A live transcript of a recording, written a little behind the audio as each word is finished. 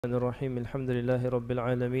الرحمن الرحيم الحمد لله رب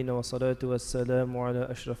العالمين والصلاة والسلام على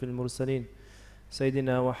أشرف المرسلين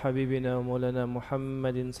سيدنا وحبيبنا ومولانا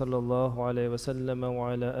محمد صلى الله عليه وسلم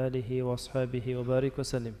وعلى آله وأصحابه وبارك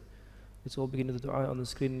وسلم. Let's all begin with the dua on the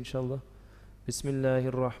screen inshallah. بسم الله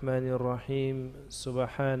الرحمن الرحيم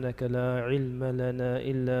سبحانك لا علم لنا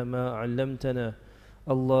إلا ما علمتنا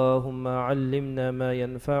اللهم علمنا ما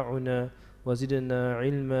ينفعنا وزدنا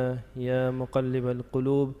علما يا مقلب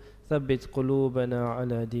القلوب ثبت قلوبنا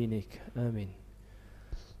على دينك آمين.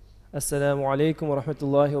 السلام عليكم ورحمة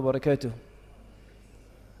الله وبركاته.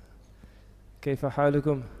 كيف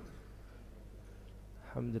حالكم؟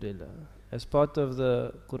 الحمد لله. As part of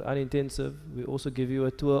the Quran intensive, we also give you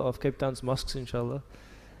a tour of Cape Town's mosques inshallah.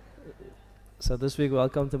 So this week,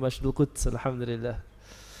 welcome to Masjid al-Quds, alhamdulillah.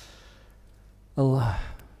 Allah.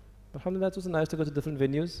 Alhamdulillah, it was nice to go to different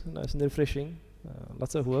venues, nice and refreshing.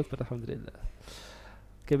 Lots of work, but alhamdulillah.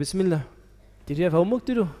 Okay, bismillah. Did you have homework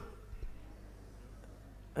to do?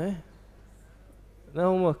 No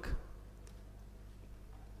homework.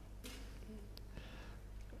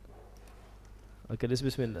 Okay, let's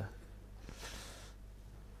bismillah.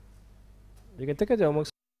 You can take out your homework.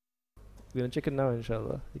 We're going to check it now,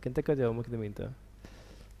 inshallah. You can take out your homework in the meantime.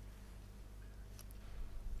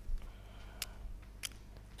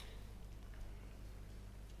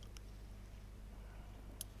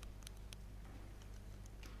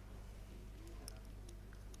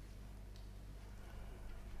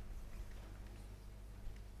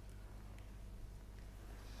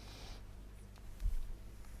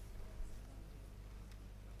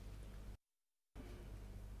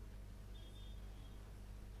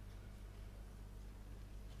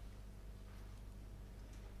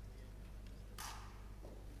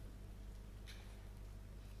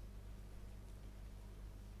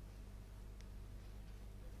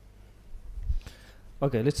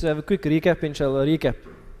 Okay, let's have a quick recap, inshallah. Recap.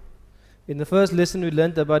 In the first lesson, we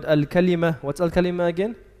learned about al-kalima. What's al-kalima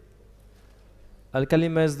again?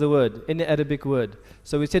 Al-kalima is the word, any Arabic word.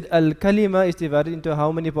 So we said al-kalima is divided into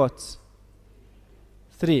how many parts?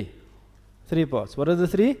 Three parts. What are the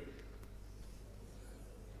three?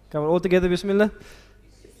 Come on, all together, bismillah.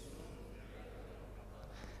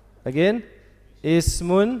 Again,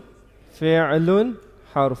 ismun, fi'lun,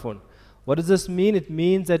 harfun. What does this mean? It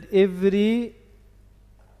means that every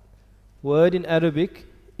word in Arabic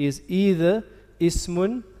is either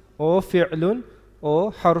ismun or fi'lun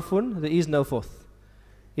or harfun. There is no fourth.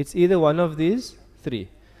 It's either one of these three.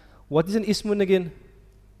 What is an ismun again?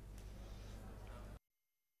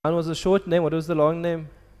 One was a short name. What was the long name?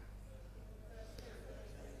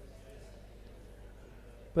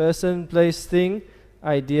 Person, place, thing,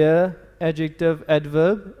 idea, adjective,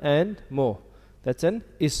 adverb, and more. That's an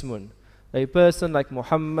ismun. A person like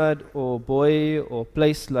Muhammad, or boy, or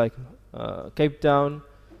place like Cape Town,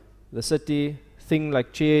 the city, thing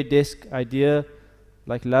like chair, desk, idea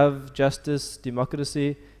like love, justice,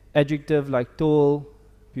 democracy, adjective like tall,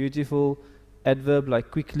 beautiful, adverb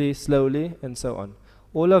like quickly, slowly, and so on.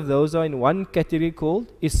 All of those are in one category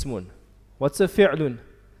called ismun. What's a fi'lun?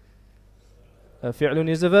 A fi'lun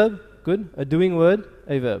is a verb, good. A doing word,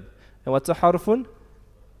 a verb. And what's a harfun?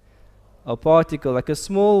 A particle, like a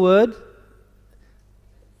small word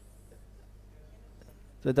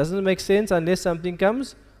that doesn't make sense unless something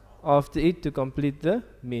comes after it to complete the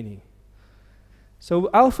meaning.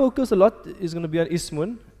 So our focus a lot is going to be on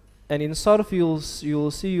ismun, and in sarf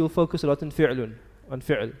you'll focus a lot on fi'lun, on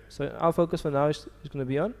fi'l. So our focus for now is going to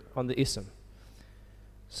be on the ism.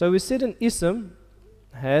 So we said an ism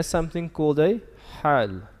has something called a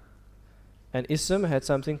hal. An ism had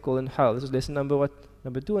something called an hal. This is lesson number what?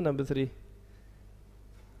 Number 2 or number 3?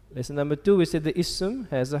 Lesson number 2, we said the ism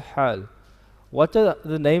has a hal. What are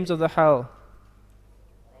the names of the hal?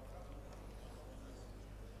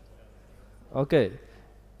 Okay.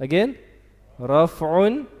 Again,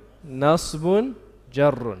 raf'un, nasbun,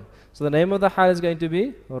 jarrun. So the name of the hal is going to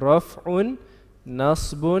be raf'un,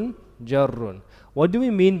 nasbun, jarrun. What do we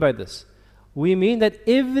mean by this? We mean that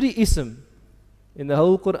every ism in the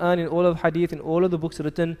whole Quran, in all of hadith, in all of the books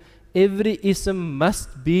written, every ism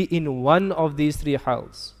must be in one of these three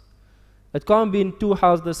hals. It can't be in two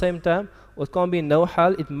hals at the same time, or it can't be in no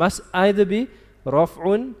hal. It must either be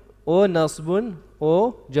raf'un or nasbun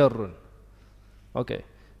or jarrun. Okay.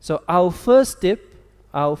 So our first step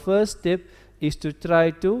is to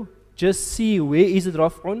try to just see where is it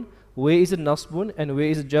raf'un, where is it nasbun, and where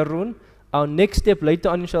is it jarrun. Our next step later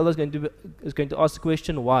on, inshallah, is going to ask the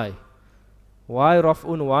question why. Why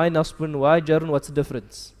raf'un, why nasbun, why jarrun, what's the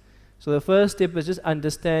difference? So the first step is just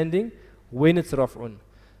understanding when it's raf'un.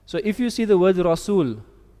 So if you see the word rasul,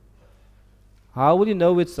 how will you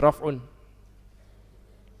know it's raf'un?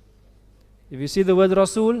 If you see the word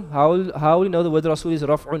Rasul, how will you know the word Rasul is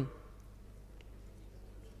Raf'un?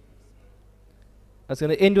 That's going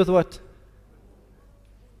to end with what?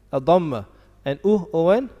 A Dhamma. And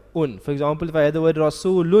or an un. For example, if I had the word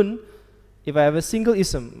Rasulun, if I have a single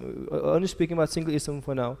ism, only speaking about single ism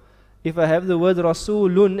for now. If I have the word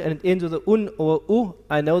Rasulun and it ends with a un or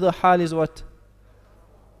I know the hal is what?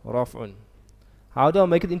 Raf'un. How do I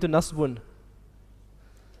make it into Nasbun?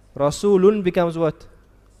 Rasulun becomes what?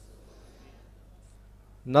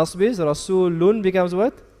 Nasb is Rasulun becomes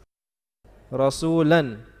what?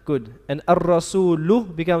 Rasulan. Good. And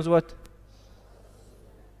Ar-Rasulu becomes what?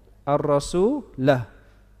 Ar-Rasulah.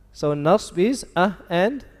 So Nasb is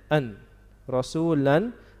and an.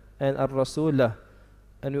 Rasulan and Ar-Rasulah.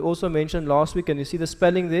 And we also mentioned last week, and you see the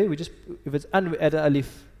spelling there, we just, if it's an, we add an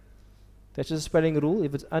alif. That's just a spelling rule.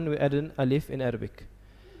 If it's an, we add an alif in Arabic.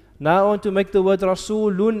 Now I want to make the word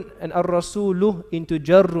Rasulun and Ar-Rasulu into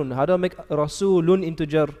Jarrun. How do I make Rasulun into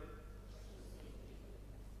Jar?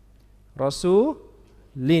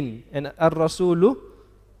 Rasulin. And Ar-Rasulu?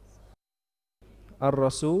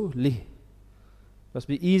 Ar-Rasuli. Must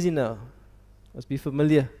be easy now. Must be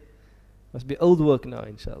familiar. Must be old work now,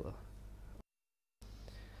 inshallah.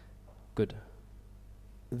 Good.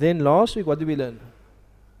 Then last week, what did we learn?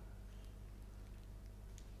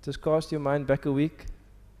 Just cast your mind back a week.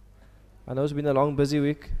 I know it's been a long, busy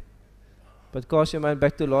week, but cast your mind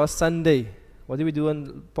back to last Sunday. What did we do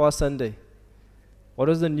on past Sunday? What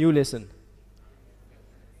was the new lesson?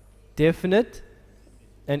 Definite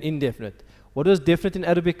and indefinite. What was definite in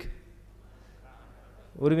Arabic?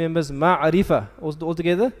 Who remembers? Ma'arifa. All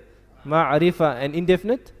together? Ma'arifa. And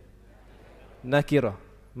indefinite? Nakira.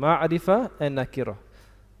 Ma'arifa and nakira.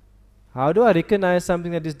 How do I recognize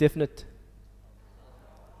something that is definite?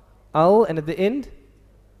 Al, and at the end,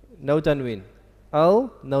 no tanween.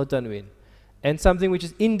 Al, no tanween. And something which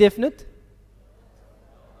is indefinite?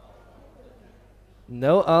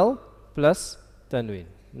 No al plus tanween.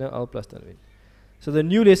 No al plus tanween. So the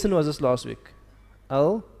new lesson was this last week.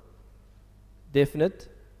 Al, definite.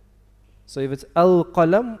 So if it's al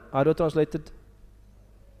qalam, how do I translate it?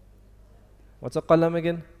 What's a qalam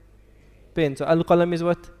again? Pen. So al qalam is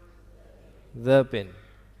what? The pen.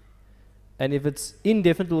 And if it's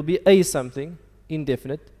indefinite, it will be a something,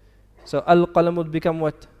 indefinite. So al-qalam will become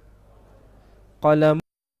what? Qalam.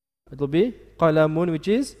 It will be qalamun, which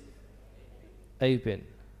is a pen.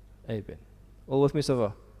 A pen. All with me so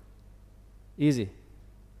far? Easy.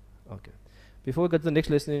 Okay. Before we get to the next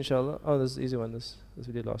lesson, inshallah. Oh, this is an easy one. This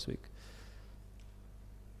we did last week.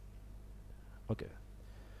 Okay.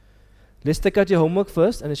 Let's take out your homework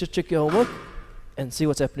first, and let's just check your homework and see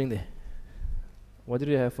what's happening there. What did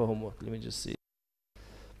you have for homework? Let me just see.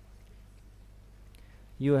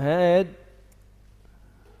 You had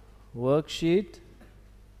worksheet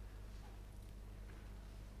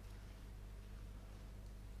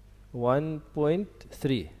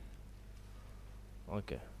 1.3.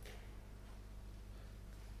 Okay.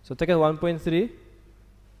 So take out 1.3.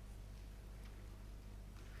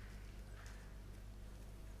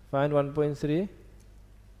 Find 1.3.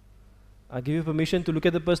 I give you permission to look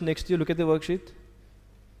at the person next to you, look at the worksheet.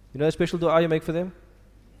 You know a special dua you make for them?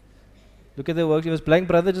 Look at the worksheet. If it's blank,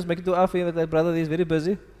 brother, just make a dua for him. That brother is very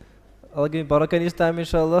busy. Allah give him barakah in his time,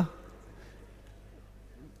 inshallah.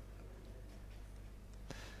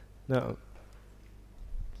 No.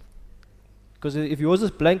 Because if yours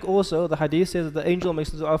is blank also, the hadith says that the angel makes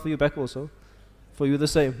the dua for you back also. For you the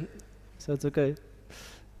same. So it's okay.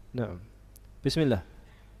 No. Bismillah.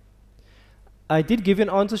 I did give you an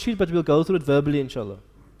answer sheet, but we'll go through it verbally, inshallah.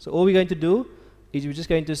 So all we're going to do is we're just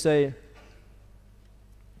going to say,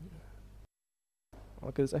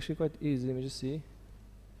 okay, it's actually quite easy. Let me just see.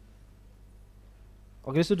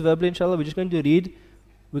 Okay, let's do it verbally, inshallah. We're just going to read.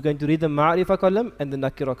 We're going to read the ma'rifa column and the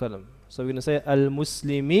nakira column. So we're going to say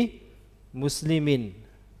al-muslimi, muslimin.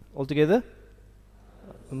 All together.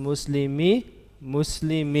 Muslimi,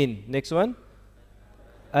 muslimin. Next one.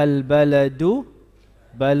 Al-baladu,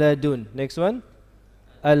 baladun. Next one.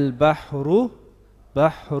 Al-bahru,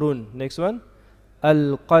 bahrun. Next one.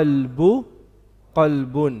 Al-qalbu,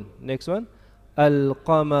 qalbun. Next one.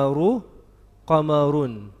 Al-qamaru,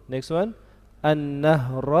 qamarun. Next one.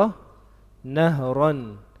 An-nahra,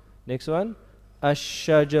 nahran. Next one.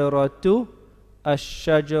 Ash-shajaratu,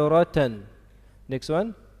 ash-shajaratan. Next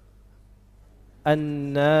one.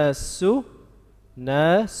 An-nasu,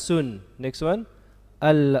 nasun. Next one.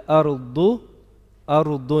 Al-ardu,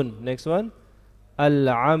 ardun. Next one.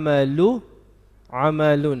 Al-amalu,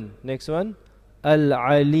 amalun. Next one.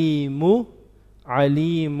 Al-alimu,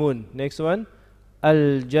 alimun. Next one.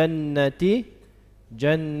 Al-jannati,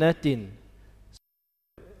 jannatin.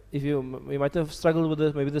 if you might have struggled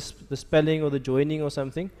with maybe the spelling or the joining or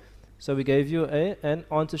something. So we gave you an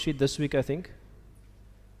answer sheet this week, I think.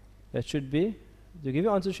 That should be. Did you give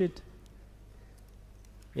you answer sheet?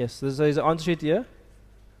 Yes, there is an answer sheet here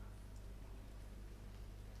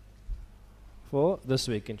for this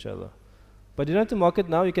week, inshallah. But you don't have to mark it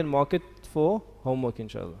now, you can mark it for homework,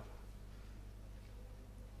 inshallah.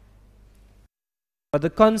 But the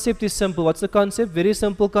concept is simple. What's the concept? Very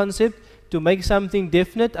simple concept. To make something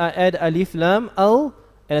definite, I add alif, lam, al,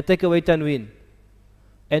 and I take away tanween.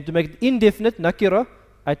 And to make it indefinite, nakira,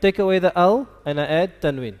 I take away the al and I add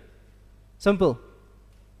tanween. Simple.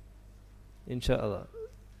 Inshallah.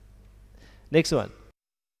 Next one.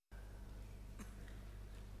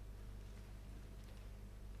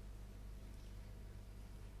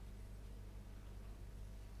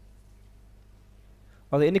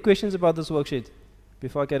 Are there any questions about this worksheet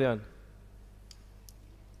before I carry on?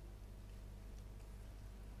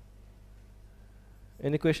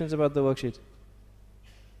 Any questions about the worksheet?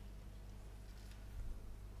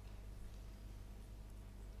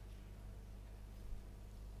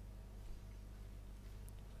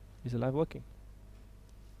 Is the live working?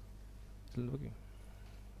 Still working?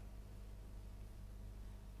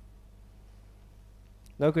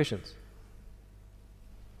 No questions?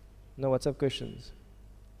 No WhatsApp questions?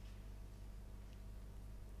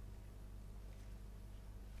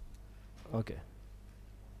 Okay.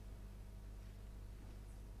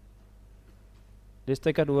 Let's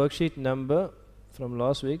take out worksheet number from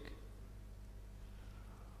last week.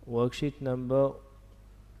 Worksheet number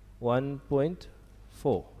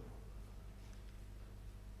 1.4.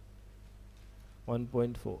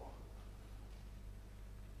 1.4.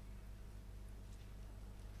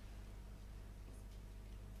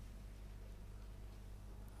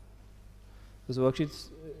 This worksheet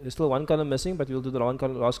is still one column missing, but we'll do the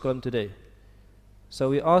last column today. So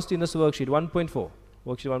we asked in this worksheet 1.4,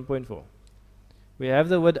 worksheet 1.4. We have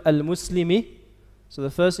the word al-muslimi. So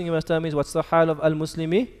the first thing you must tell me is what's the hal of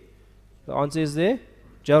al-muslimi? The answer is there,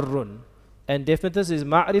 jarrun. And definiteness is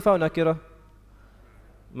ma'rifa or nakira?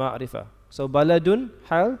 Ma'rifa. So baladun,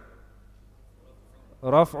 hal,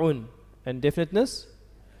 raf'un. And definiteness,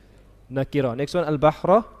 nakira. Next one,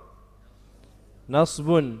 al-bahra,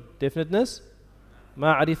 nasbun. Definiteness,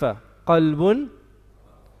 ma'rifa. Qalbun,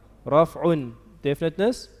 raf'un.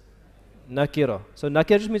 Definiteness, nakira. So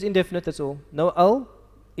nakira just means indefinite, that's all. No al,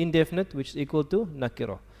 indefinite, which is equal to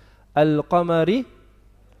nakira. Al-qamari,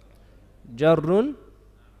 jarrun,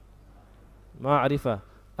 ma'rifa.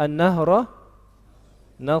 An-nahra,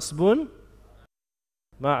 nasbun,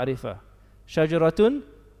 ma'rifa. Shajaratun,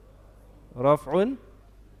 raf'un,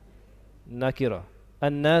 nakira.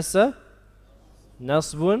 An-nasa,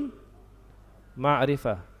 nasbun,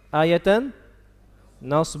 ma'rifa. Ayatan,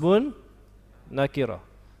 nasbun, nakira.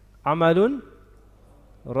 Amalun,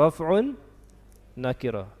 raf'un,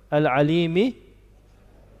 nakira. Al-alimi,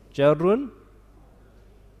 jarrun,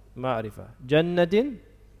 ma'rifa. Jannatin,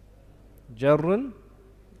 jarrun,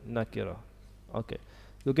 nakira. Okay.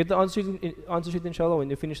 You'll get the answer sheet inshallah when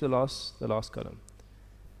you finish the last column.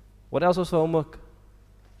 What else was for homework?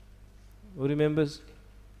 Who remembers?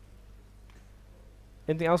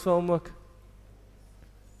 Anything else for homework?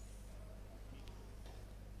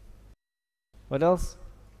 What else?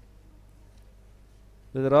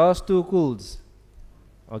 The last two quls.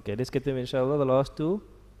 Okay, let's get them inshallah. The last two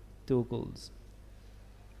quls.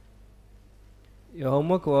 Your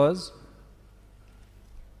homework was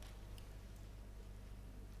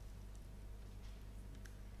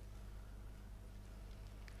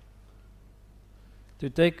to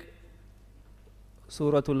take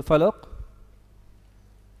Suratul Falaq.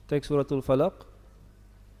 Take Suratul Falaq.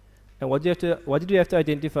 And what did you have to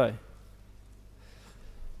identify?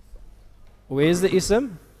 Where is the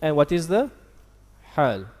ism and what is the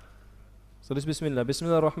hal? So let's bismillah.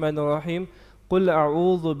 Bismillah ar-Rahman ar-Rahim. Qul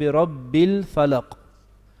a'udhu bi rabbil falaq.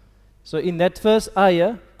 So in that first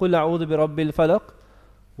ayah, Qul a'udhu bi rabbil falaq,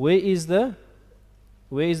 where is the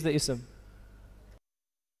ism?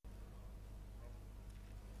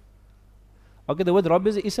 Okay, the word Rabb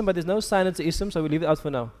is an ism, but there's no sign it's an ism, so we leave it out for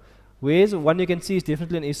now. Where is one you can see is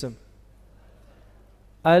definitely an ism?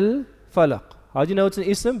 Al-Falaq. How do you know it's an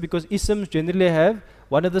ism? Because isms generally have,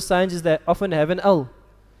 one of the signs is that often have an al.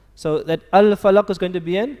 So that al-falaq is going to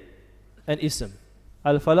be an ism.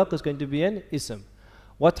 Al-falaq is going to be an ism.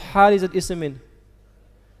 What hal is that ism in?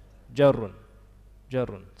 Jarrun.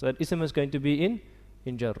 Jarrun. So that ism is going to be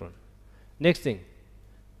in jarrun. Next thing.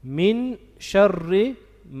 Min sharri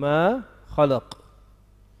ma khalaq.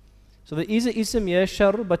 So there is an ism here,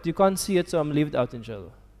 shar, but you can't see it, so I'm leave it out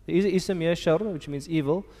inshallah. There is an ism here, shar, which means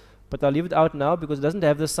evil, but I'll leave it out now because it doesn't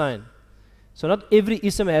have the sign. So not every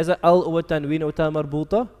ism has a al or tanween or ta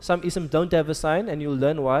marbuta. Some isms don't have a sign, and you'll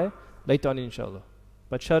learn why later on inshallah.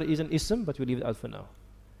 But shar is an ism, but we'll leave it out for now.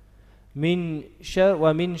 Min shar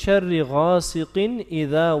wa min sharri ghasiqin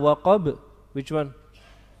idha waqab. Which one?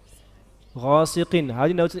 Ghasiqin. How do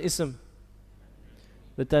you know it's an ism?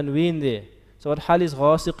 The tanween there. So what hal is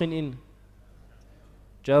ghasiqin in?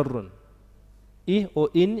 Jarrun. I or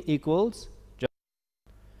in equals jarrun.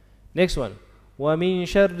 Next one. Wa min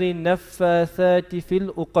sharri naffathati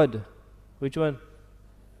fil uqad. Which one?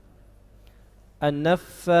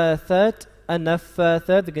 An-naffathat.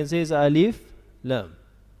 An-naffathat, you can say is alif, lam.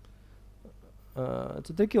 It's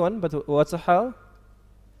a tricky one, but what's the hal?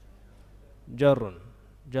 Jarrun.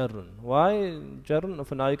 Jarrun. Why jarrun?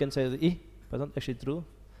 For now you can say the I, but not actually true.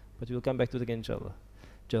 But we'll come back to it again inshallah.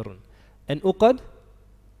 Jarrun. And uqad?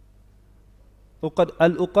 Uqad,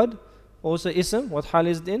 al-uqad, also ism. What hal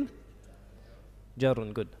is it in?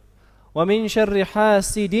 Jarrun. Good. Wa min sharri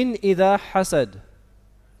hasidin idha hasad.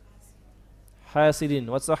 Hasidin.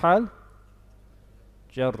 What's the hal?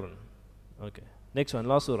 Jarrun. Okay. Next one,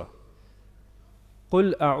 last surah.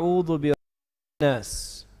 Qul a'udhu bi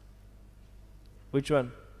nas. Which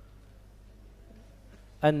one?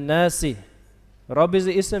 An-nasi. Rabb is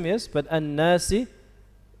the ism, yes, but an-nasi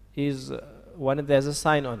is one that there's a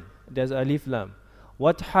sign on. There's alif lam.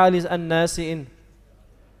 What hal is an-nasi in?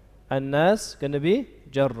 An-nas gonna be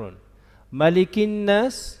jarrun. Malikin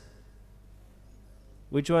nas.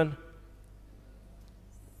 Which one?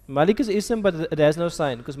 Malik is ism, but it has no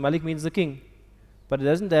sign because Malik means the king. But it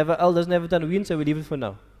doesn't have a al, doesn't have a tanween, so we leave it for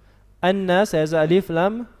now. An-nas has a alif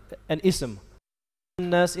lam and ism.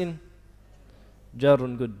 An-nas in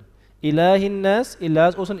jarrun. Good. Ilahin nas. Ilah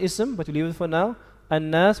is also an ism, but we leave it for now.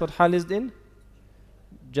 An-nas, what hal is in?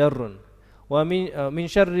 Jarrun. Wa min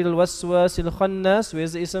sharri al-waswasil khannas.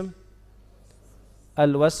 Where's the ism?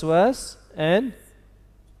 Al-waswas and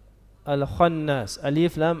al-khannas.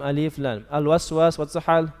 Alif lam, alif lam. Al-waswas, what's the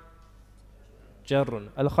hal? Jarrun.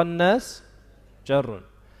 Al-khannas, jarrun.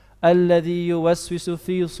 Alladhi yuwaswisu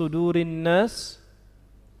fi sudurin nas.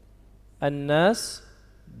 An-nas,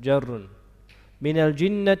 jarrun. Min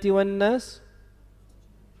al-jinnati wan-nas.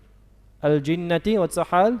 Al-jinnati, what's the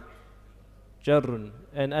hal? Jarrun.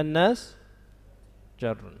 And an-nas,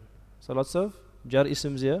 jarrun. So lots of jar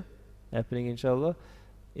isms here happening inshallah.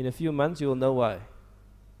 In a few months you will know why.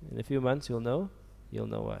 In a few months you'll know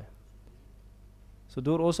why. So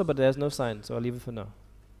dur also, but there's no sign, so I'll leave it for now.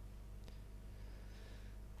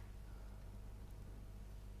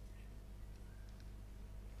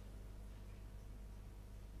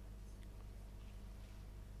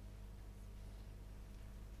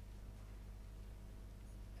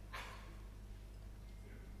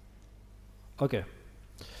 Okay.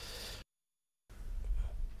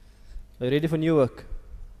 Are you ready for new work?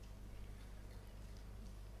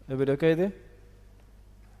 Everybody okay there?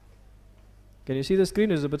 Can you see the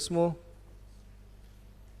screen? Is it a bit small?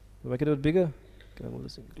 We'll make it a bit bigger. Can I move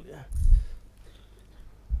this in? Yeah.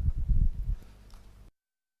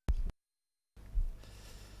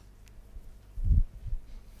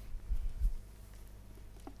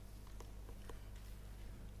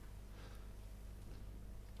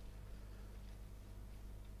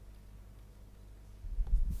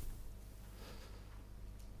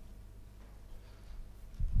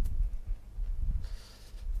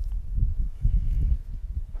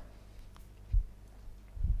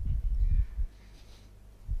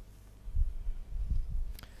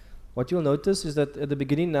 What you'll notice is that at the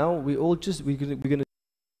beginning now, we're going to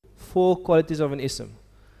 4 qualities of an ism.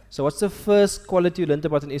 So what's the first quality you learned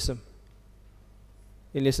about an ism?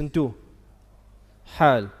 In lesson 2.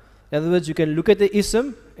 Hal. In other words, you can look at the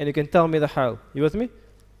ism and you can tell me the hal. You with me?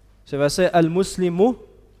 So if I say al-muslimu,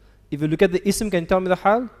 if you look at the ism, can you tell me the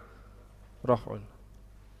hal? Raf'un.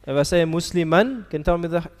 If I say musliman, can you tell me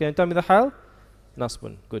the hal?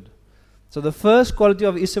 Nasbun. Good. So the first quality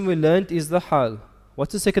of ism we learned is the hal.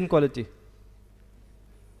 What's the second quality?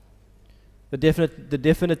 The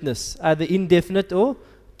definiteness, either indefinite or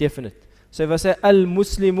definite. So if I say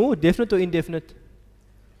al-muslimu, definite or indefinite?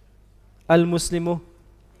 Al-muslimu,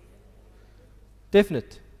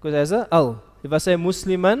 definite, because there's a al. If I say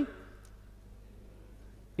musliman,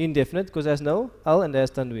 indefinite, because there's no al and there's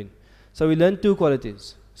tanween. So we learned 2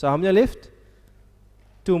 qualities. So how many left?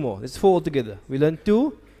 2 more. It's 4 altogether. We learned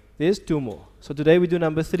 2, there's 2 more. So today we do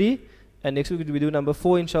number 3. And next week we do number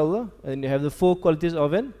 4 inshallah. And you have the 4 qualities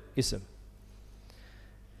of an ism.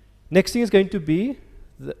 Next thing is going to be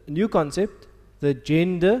the new concept, the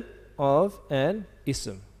gender of an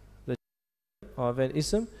ism. The gender of an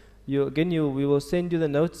ism. We will send you the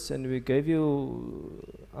notes, and we gave you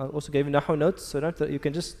I also gave you Nahw notes, so that you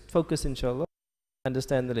can just focus, inshallah,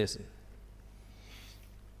 understand the lesson.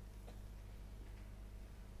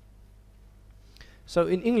 So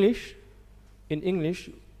in English,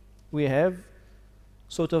 we have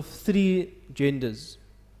sort of three genders.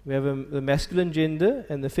 We have the masculine gender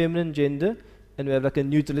and the feminine gender, and we have like a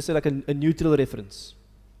neutral, let's say like a neutral reference.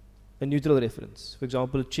 A neutral reference. For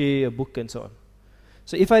example, a chair, a book, and so on.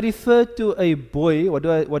 So if I refer to a boy, what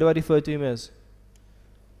do I refer to him as?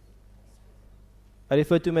 I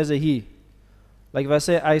refer to him as a he. Like if I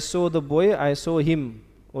say, I saw the boy, I saw him,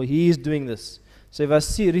 or he is doing this. So if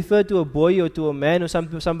I refer to a boy or to a man or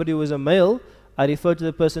somebody who is a male, I refer to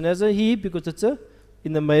the person as a he because it's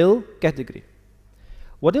in the male category.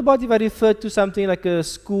 What about if I refer to something like a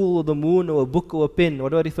school or the moon or a book or a pen? What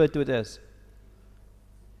do I refer to it as?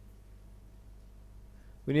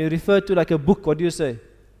 When you refer to like a book, what do you say?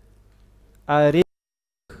 I read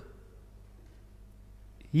a book.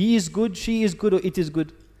 He is good, she is good, or it is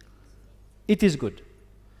good? It is good.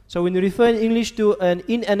 So when you refer in English to an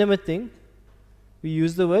inanimate thing, we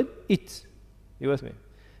use the word it. You with me?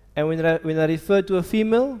 And when I refer to a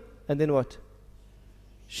female, and then what?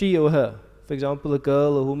 She or her. For example, a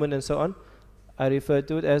girl, a woman, and so on, I refer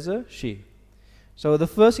to it as a she. So the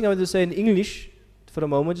first thing I want to say in English, for a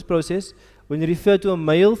moment, just process. When you refer to a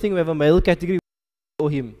male thing, we have a male category, or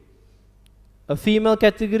him. A female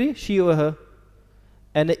category, she or her.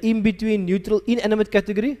 And an in-between neutral, inanimate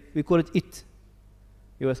category, we call it it.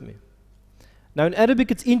 You with me? Now in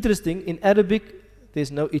Arabic, it's interesting. In Arabic,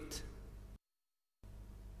 there's no it.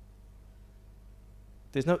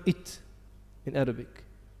 There's no it in Arabic.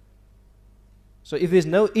 So if there's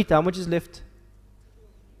no it, how much is left?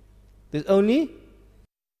 There's only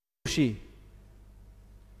she.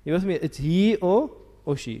 You with me? It's he or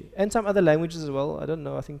she. And some other languages as well. I don't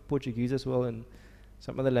know, I think Portuguese as well, and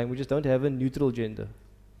some other languages don't have a neutral gender.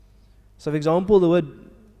 So for example, the word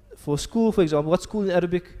for school, for example, what's school in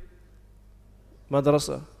Arabic?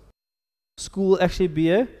 Madrasa. School will actually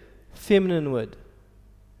be a feminine word.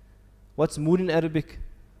 What's moon in Arabic?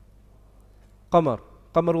 Qamar.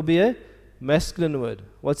 Qamar will be a masculine word.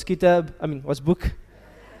 What's kitab? What's book?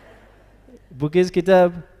 Book is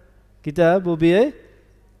kitab. Kitab will be a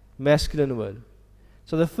masculine word.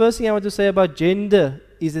 So the first thing I want to say about gender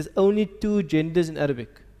is there's only two genders in Arabic.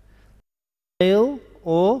 Male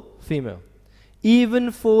or female.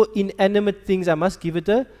 Even for inanimate things, I must give it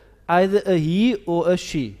either a he or a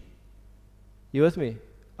she. You with me?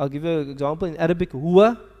 I'll give you an example. In Arabic,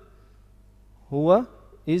 huwa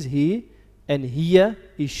is he, and hiya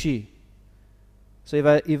is she. So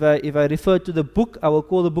if I refer to the book, I will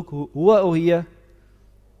call the book huwa or hiya.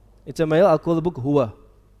 It's a male, I'll call the book huwa.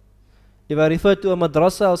 If I refer to a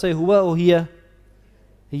madrasa, I'll say huwa or hiya.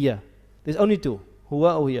 Hiya. There's only two,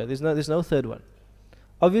 huwa or hiya. There's no third one.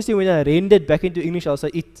 Obviously, when I render it back into English, I'll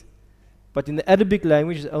say it. But in the Arabic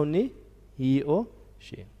language, it's only he or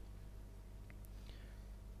she.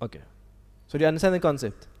 Okay. So do you understand the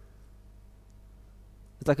concept?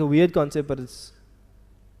 It's like a weird concept, but it's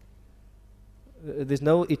there's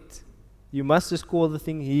no it. You must just call the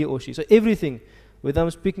thing he or she. So everything, whether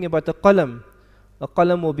I'm speaking about a qalam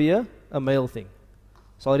will be a male thing.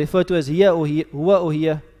 So I'll refer to as hiya or hiya, huwa or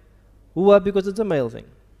hiya. Huwa because it's a male thing.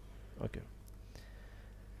 Okay.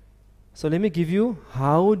 So let me give you,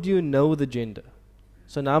 how do you know the gender?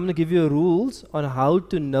 So now I'm going to give you rules on how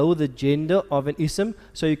to know the gender of an ism,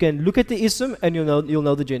 so you can look at the ism and you'll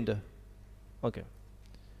know the gender. Okay.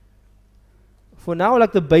 For now,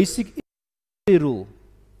 like the basic rule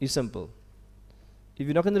is simple. If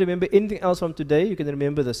you're not going to remember anything else from today, you can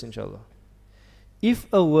remember this, inshallah. If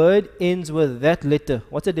a word ends with that letter,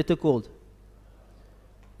 what's that letter called?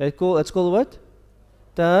 That's called what?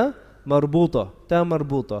 Ta marbuta. Ta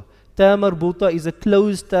marbuta. Ta marbuta is a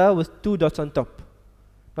closed ta with two dots on top.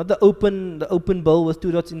 Not the open bowl with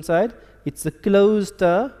two dots inside. It's a closed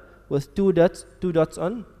ta with two dots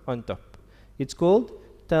on top. It's called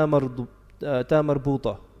ta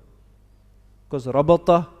marbuta. Because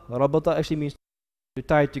rabata actually means to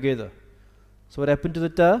tie it together. So what happened to the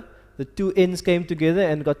ta? The two ends came together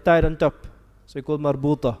and got tied on top. So it's called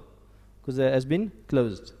marbuta, because it has been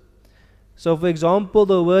closed. So for example,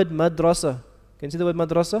 the word madrasa. Can you see the word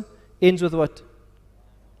madrasa? Ends with what?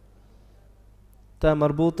 Ta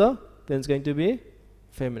marbuta, then it's going to be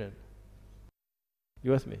feminine.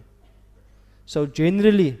 You with me? So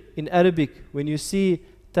generally in Arabic, when you see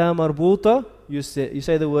ta marbuta, you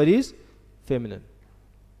say the word is feminine.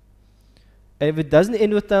 And if it doesn't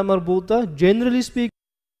end with ta marbuta, generally speaking,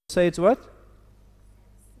 say it's what?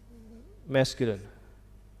 Masculine.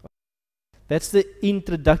 That's the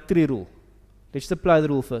introductory rule. Let's apply the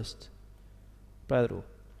rule first. Apply the rule.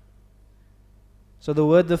 So the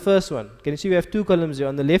word, the first one, can you see we have two columns here?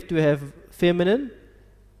 On the left we have feminine,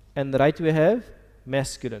 and the right we have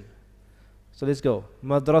masculine. So let's go.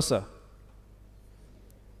 Madrasa.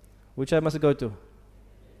 Which I must go to?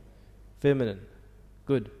 Feminine.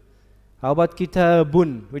 Good. How about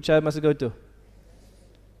kitabun? Which I must go to?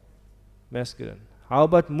 Masculine. How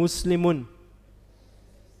about muslimun?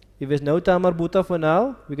 If there's no ta marbuta for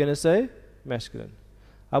now, we're going to say masculine.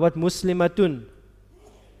 How about muslimatun?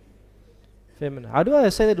 Feminine. How do I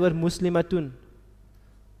say that word muslimatun?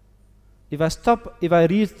 If I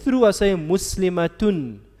read through, I say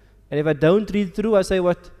muslimatun. And if I don't read through, I say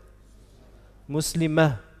what?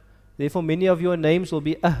 Muslimah. Therefore, many of your names will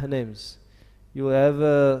be names. You will have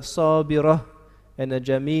a Sabirah, and a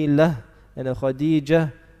Jamila, and a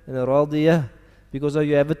Khadija, and a Radiyah, because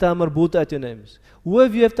you have a ta marbuta at your names. Who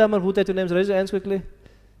of you have ta marbuta at your names? Raise your hands quickly.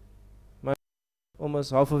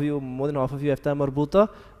 Almost half of you, more than half of you have ta marbuta,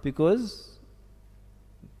 because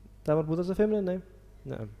ta marbuta is a feminine name.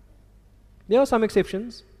 No. There are some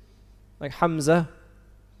exceptions, like Hamza,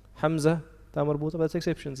 ta marbuta, but that's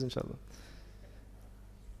exceptions, inshallah.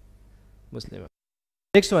 Muslim.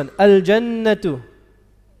 Next one, Al-Jannatu.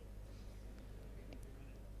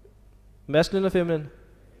 Masculine or feminine?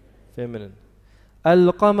 Feminine.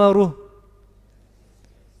 Al-Qamaru.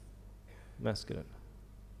 Masculine.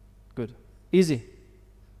 Good. Easy.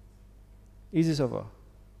 Easy so far.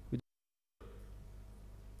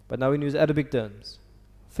 But now we use Arabic terms.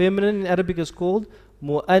 Feminine in Arabic is called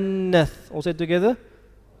Mu'annath. All said together?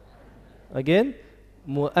 Again?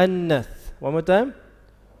 Mu'annath. One more time?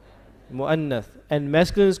 Mu'annath. And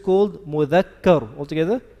masculine is called Mudhakkar. All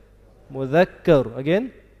together? Mudhakkar.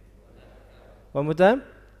 Again? One more time?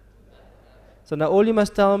 So now all you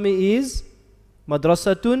must tell me is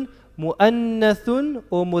Madrasatun, Mu'annathun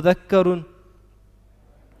or Mudhakkarun?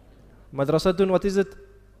 Madrasatun, what is it?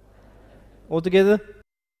 All together?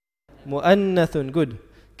 Mu'annathun. Good.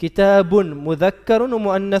 Kitabun, Mudhakkarun or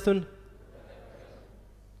Mu'annathun?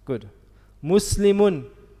 Good. Muslimun,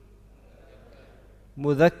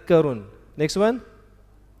 Mudhakkarun. Next one?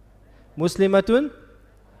 Muslimatun,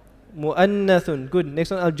 Mu'annathun. Good. Next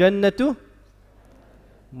one, Al-Jannatu,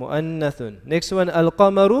 Mu'annathun. Next one,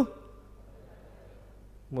 Al-Qamaru,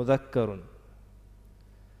 Mudhakkarun.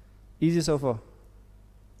 Easy so far.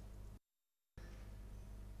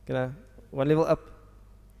 Can I? One level up.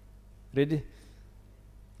 Ready?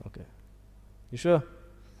 Okay. You sure?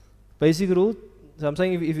 Basic rule. So I'm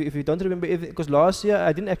saying if you don't remember, because last year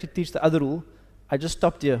I didn't actually teach the other rule. I just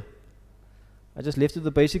stopped here. I just left with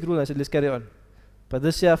the basic rule and I said, let's carry on. But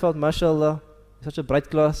this year I felt, mashallah, such a bright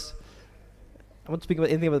class. I'm not speaking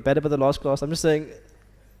about anything bad about the last class. I'm just saying,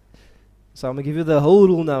 so I'm going to give you the whole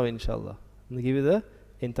rule now, inshallah. I'm going to give you the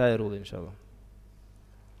entire rule, inshallah.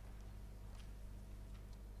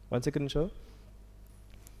 1 second, inshallah.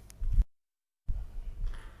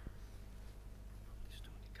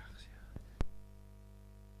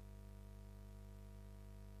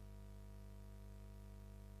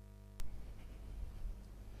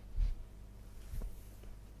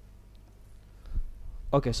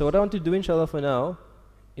 Okay, so what I want to do, inshallah, for now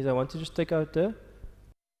is I want to just take out the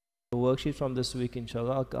worksheet from this week,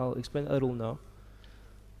 inshallah. I'll explain a rule now.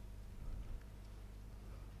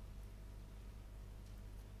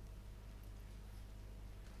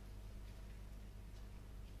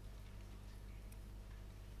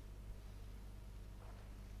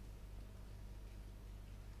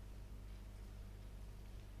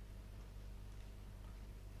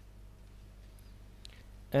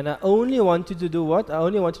 And I only want you to do what? I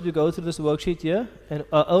only want you to go through this worksheet here, and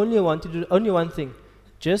I only want you to do only one thing.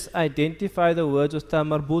 Just identify the words with ta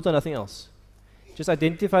marbuta, nothing else. Just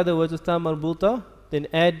identify the words with ta marbuta, then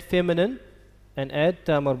add feminine and add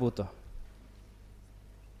ta marbuta.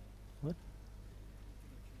 What?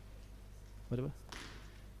 Whatever.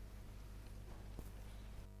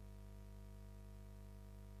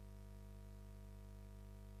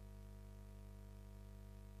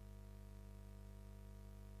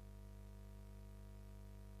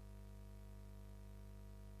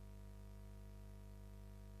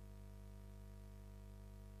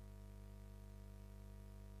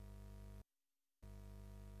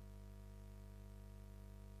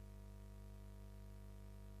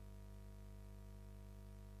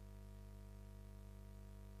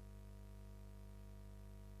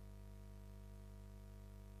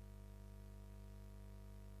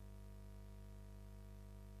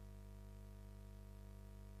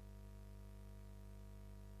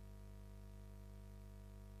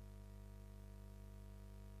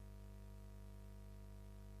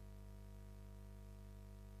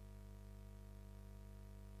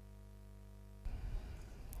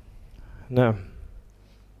 Now,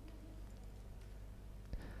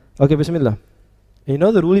 Okay, Bismillah. You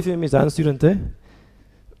know the rule if you're a Mizan student, eh?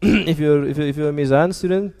 if you're a Mizan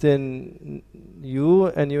student, then you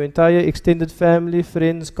and your entire extended family,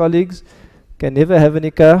 friends, colleagues can never have a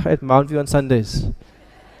nikah at Mount View on Sundays.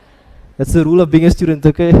 That's the rule of being a student,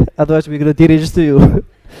 okay? Otherwise we're going to deregister you.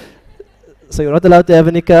 So you're not allowed to have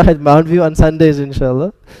a nikah at Mount View on Sundays,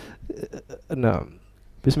 inshallah. No.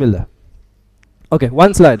 Bismillah. Okay,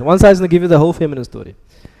 one slide. One slide is going to give you the whole feminine story.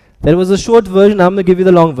 That was a short version. I'm going to give you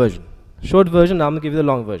the long version. Short version, I'm going to give you the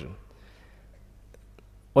long version.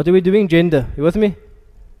 What are we doing? Gender. You with me?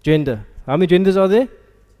 Gender. How many genders are there?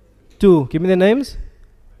 2. Give me the names.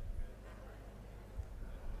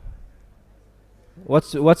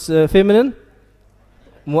 What's feminine?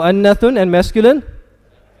 Mu'annathun, and masculine?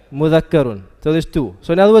 Mudhakkarun. So there's 2.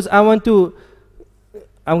 So in other words, I'm going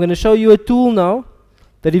to show you a tool now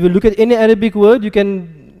that if you look at any Arabic word, you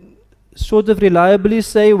can sort of reliably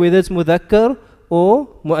say whether it's mudhakkar or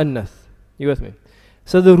mu'annath. You with me?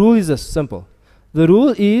 So the rule is this, simple. The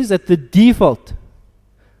rule is that the default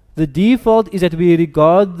is that we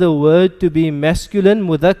regard the word to be masculine,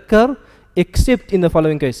 mudhakkar, except in the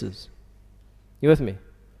following cases. You with me?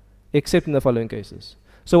 Except in the following cases.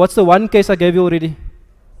 So what's the one case I gave you already?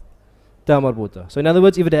 Ta marbuta. So in other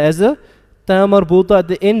words, if it has a ta marbuta at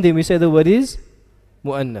the end, then we say the word is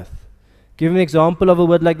mu'annath. Give me an example of a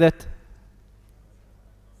word like that.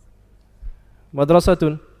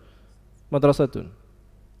 Madrasatun. Madrasatun.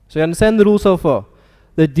 So you understand the rule so far.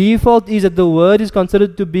 The default is that the word is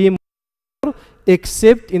considered to be mu'annath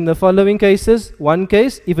except in the following cases. One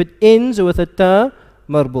case, if it ends with a ta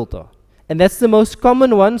marbuta. And that's the most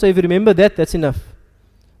common one, so if you remember that, that's enough.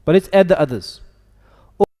 But let's add the others.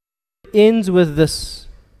 Or it ends with this.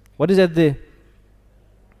 What is that there?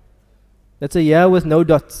 That's a ya with no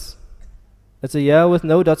dots. That's a ya with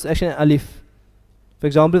no dots, actually an alif. For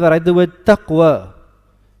example, if I write the word taqwa,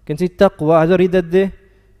 you can see taqwa. How do I read that there?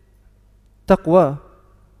 Taqwa.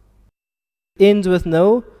 Ends with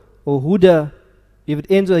no, or huda. If it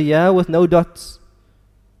ends with a ya with no dots.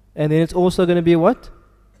 And then it's also going to be what?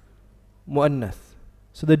 Mu'annath.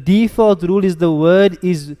 So the default rule is the word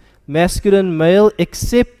is masculine, male,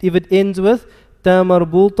 except if it ends with ta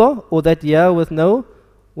marbuta, or that ya with no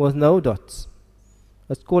dots.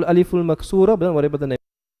 That's called aliful maksura, but don't worry about the name.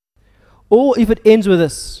 Or if it ends with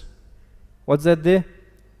this. What's that there?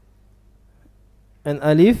 An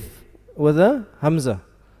alif with a hamza.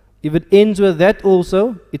 If it ends with that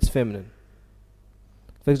also, it's feminine.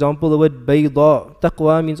 For example, the word bayda.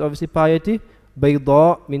 Taqwa means obviously piety.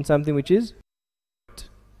 Bayda means something which is white.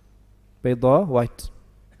 Bayda, white.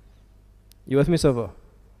 You with me so far?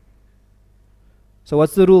 So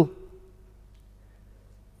what's the rule?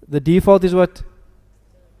 The default is what?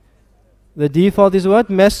 The default is what?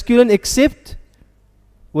 Masculine, except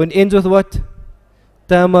when it ends with what?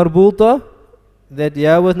 Ta marbuta, that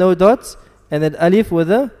ya with no dots, and that alif with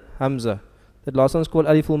a hamza. That last one is called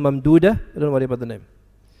aliful mamduda. Don't worry about the name.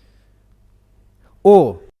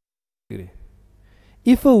 Or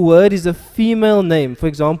if a word is a female name, for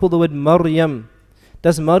example, the word Maryam,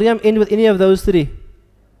 does Maryam end with any of those 3?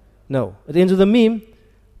 No. It ends with a meme,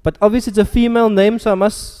 but obviously it's a female name, so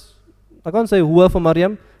I can't say huwa for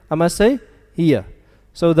Maryam, I must say hiya.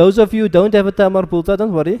 So those of you who don't have a ta marbuta,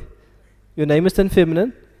 don't worry. Your name is then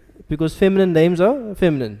feminine, because feminine names are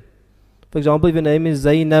feminine. For example, if your name is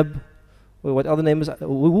Zainab, or what other name is,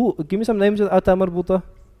 give me some names without ta marbuta.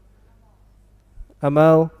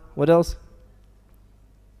 Amal, what else?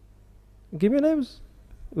 Give me names.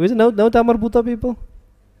 Where's no ta marbuta people?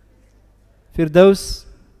 Firdaus.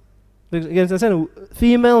 You understand?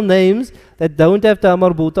 Female names that don't have ta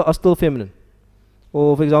marbuta are still feminine.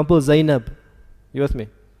 Or for example, Zainab. You with me?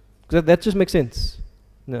 Because that just makes sense.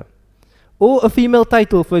 No. Or a female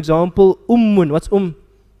title, for example, Ummun. What's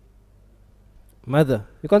Mother.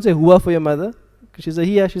 You can't say huwa for your mother, because she's a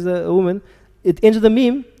hiya, she's a woman. It ends with a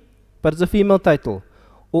meme, but it's a female title.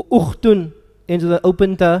 Or ukhtun, ends with an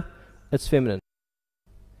open ta, it's feminine.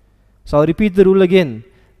 So I'll repeat the rule again.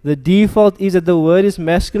 The default is that the word is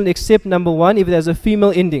masculine except number 1 if it has a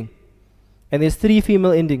female ending. And there's 3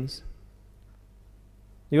 female endings.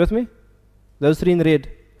 You with me? Those 3 in red.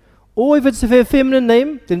 Or if it's a feminine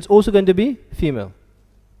name, then it's also going to be female.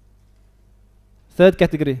 Third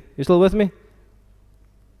category. You still with me?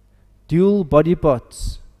 Dual body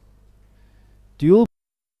parts. Dual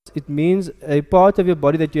parts, it means a part of your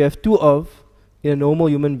body that you have 2 of in a normal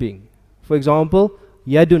human being. For example,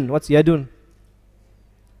 yadun. What's yadun?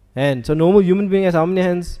 Hand. So normal human being has how many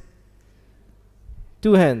hands?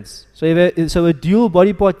 2 hands. So a dual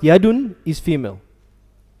body part yadun is female.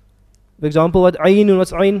 For example, what aynun?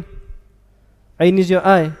 What's ayn? Ayn is your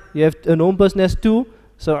eye. You have a normal person has 2,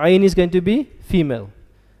 So ayn is going to be female.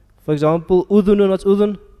 For example, udhunun, what's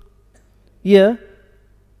udhun? Ear,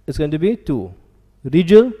 it's going to be 2.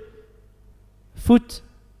 Rijl, foot,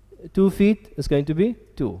 2 feet, is going to be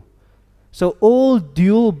 2. So all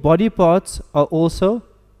dual body parts are also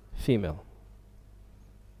female.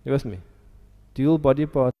 You with me? Dual body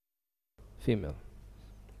parts, female.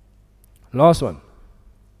 Last one.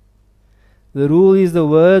 The rule is the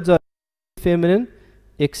words are feminine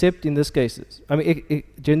except in these cases. I mean,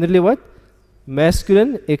 generally what?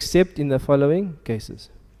 Masculine except in the following cases.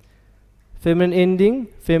 Feminine ending,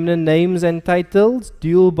 feminine names and titles,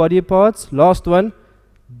 dual body parts. Last one,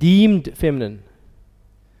 deemed feminine.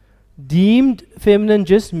 Deemed feminine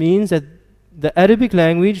just means that the Arabic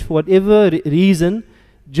language, for whatever reason,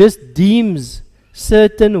 just deems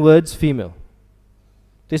certain words female.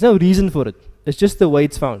 There's no reason for it. It's just the way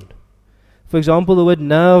it's found. For example, the word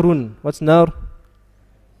narun. What's nar?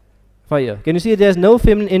 Fire. Can you see there's no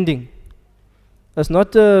feminine ending? That's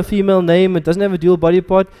not a female name. It doesn't have a dual body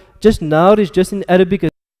part. Just nar is just in Arabic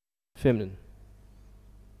as feminine.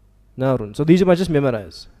 Narun. So these you must just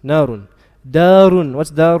memorize. Narun. Darun.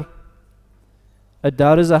 What's dar? A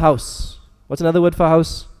dar is a house. What's another word for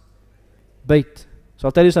house? Bait. So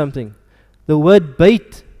I'll tell you something. The word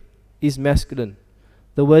bait is masculine.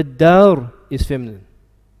 The word dar is feminine.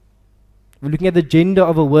 We're looking at the gender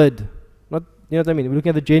of a word. Not, you know what I mean? We're looking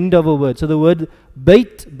at the gender of a word. So the word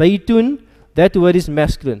bait, baitun, that word is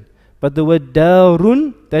masculine. But the word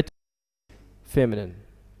darun, that is feminine.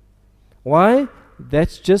 Why?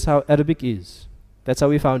 That's just how Arabic is. That's how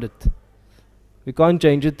we found it. We can't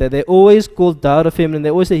change it. They always call dar a feminine. They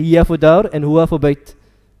always say hiya for dar and huwa for bait.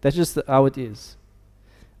 That's just how it is.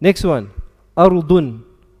 Next one. Ardun.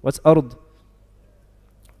 What's ard?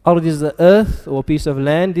 Ard is the earth or piece of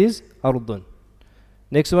land is ardun.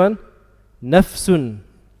 Next one. Nafsun.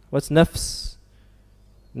 What's nafs?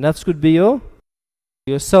 Nafs could be your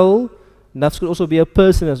soul. Nafs could also be a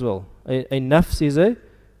person as well. A nafs is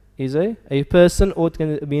a person, or it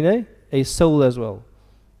can mean a soul as well.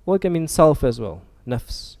 Or it can mean self as well.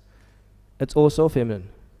 Nafs. It's also feminine.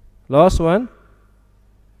 Last one.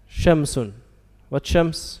 Shamsun. What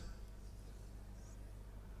shams?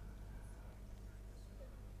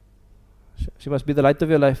 She must be the light of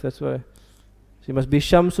your life, that's why. She must be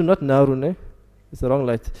Shamsun, not Narun, eh? It's the wrong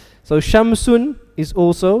light. So Shamsun is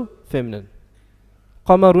also feminine.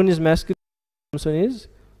 Qamarun is masculine, Shamsun is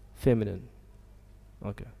feminine.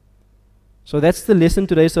 Okay. So that's the lesson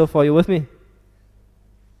today so far. You with me?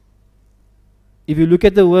 If you look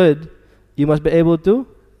at the word, you must be able to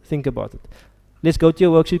think about it. Let's go to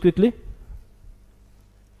your worksheet quickly.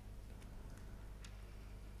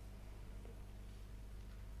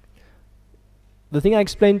 The thing I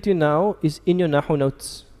explained to you now is in your Nahw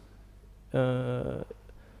notes.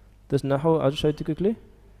 This Nahw, I'll just show it to you quickly.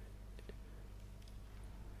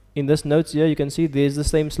 In this notes here, you can see there's the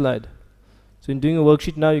same slide. So in doing a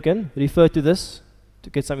worksheet now, you can refer to this to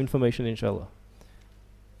get some information, inshallah.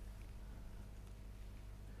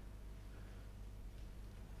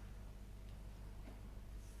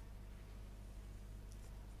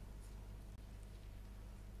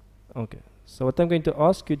 Okay, so what I'm going to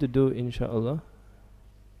ask you to do, inshallah,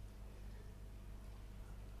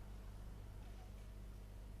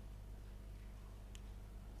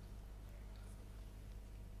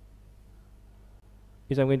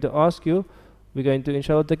 is I'm going to ask you, we're going to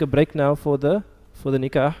inshallah take a break now for the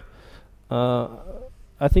nikah.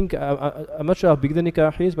 I think I'm not sure how big the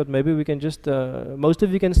nikah is, but maybe we can just most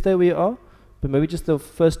of you can stay where you are, but maybe just the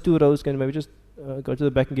first 2 rows can maybe just go to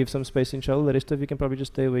the back and give some space, inshallah. The rest of you can probably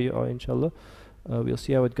just stay where you are, inshallah. We'll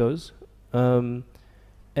see how it goes. And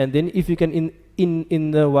then if you can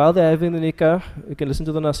in the while they're having the nikah, you can listen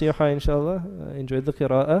to the nasiha, inshallah, enjoy the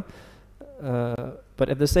qira'ah. But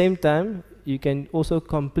at the same time, you can also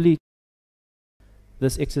complete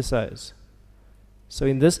this exercise. So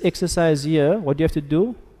in this exercise here, what you have to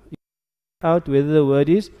do, you out whether the word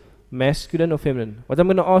is masculine or feminine. What I'm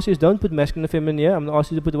going to ask you is don't put masculine or feminine here. I'm going to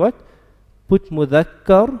ask you to put what? Put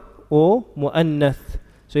mudhakkar or mu'annath.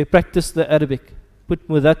 So you practice the Arabic. Put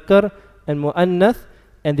mudhakkar and mu'annath,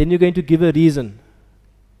 and then you're going to give a reason.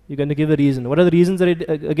 You're going to give a reason. What are the reasons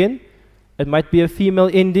again? It might be a female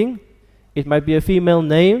ending. It might be a female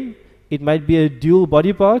name. It might be a dual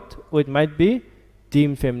body part, or it might be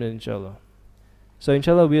deemed feminine, inshallah. So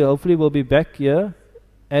inshallah, we hopefully will be back here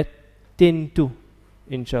at 10 to,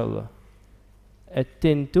 inshallah. At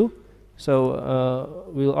 10 to. So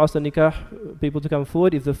we'll ask the nikah people to come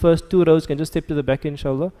forward. If the first 2 rows can just step to the back,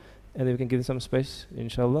 inshallah, and then we can give them some space,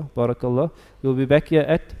 inshallah. Barakallah. We'll be back here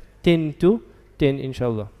at 10 to 10,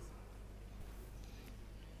 inshallah.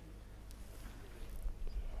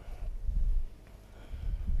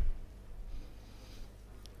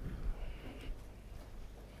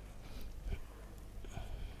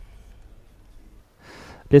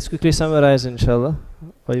 Let's quickly summarize, inshallah.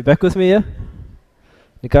 Are you back with me, yeah?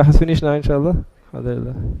 Nikah has finished now, inshallah.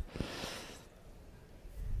 Alhamdulillah.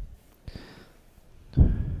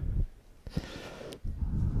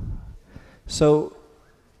 So,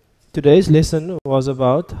 today's lesson was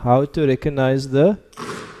about how to recognize the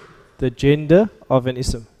gender of an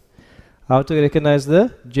ism. How to recognize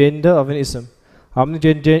the gender of an ism. How many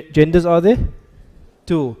genders are there?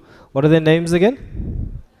 2. What are their names again?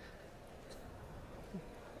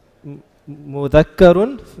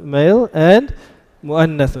 Mudhakkarun, male, and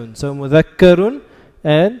muannathun. So mudhakkarun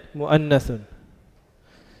and muannathun.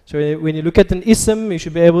 So when you look at an ism, you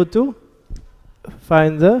should be able to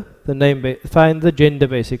find the name, find the gender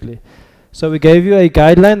basically. So we gave you a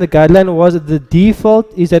guideline. The guideline was that the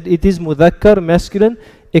default is that it is mudhakkar, masculine,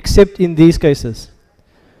 except in these cases.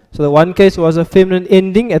 So the one case was a feminine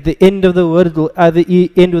ending at the end of the word. It will either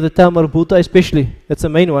end with a ta marbuta, especially. That's the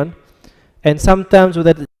main one. And sometimes with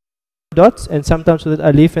that dots, and sometimes with that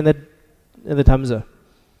alif and that hamza.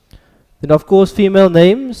 Then of course female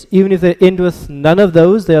names, even if they end with none of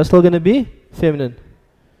those, they are still going to be feminine.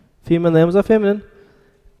 Female names are feminine.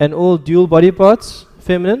 And all dual body parts,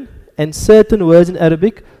 feminine. And certain words in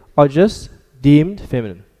Arabic are just deemed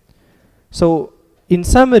feminine. So in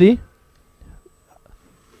summary,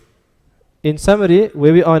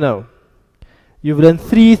 where we are now, you've learned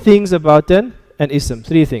 3 things about an ism.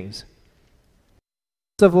 3 things.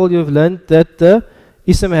 First of all, you've learned that the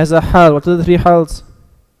ism has a hal. What are the 3 hals?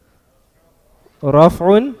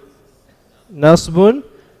 Raf'un, nasbun,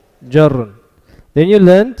 jarrun. Then you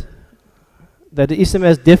learned that the ism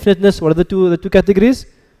has definiteness. What are the two categories?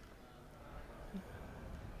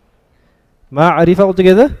 Ma'arifa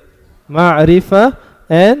altogether. Ma'arifa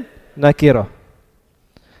and nakira.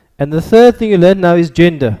 And the third thing you learn now is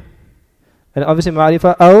gender. And obviously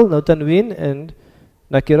ma'arifa al, no tanween, and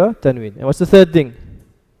nakira, tanween. And what's the third thing?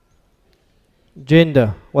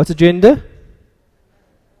 Gender. What's the gender?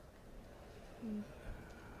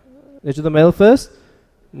 Let's do the male first.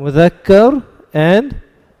 Mudhakkar and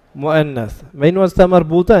muannath. Main ones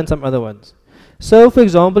tamarbuta and some other ones. So for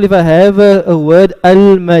example, if I have a word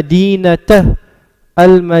al-madinata,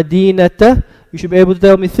 al-madinata, you should be able to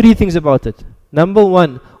tell me 3 things about it. Number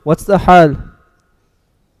 1, what's the hal?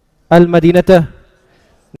 Al-madinata.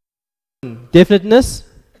 Definiteness.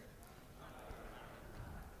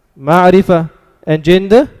 Ma'arifa. And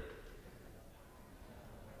gender?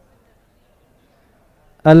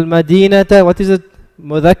 Al-madinata, what is it?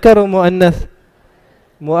 Mudhakkar or muannath?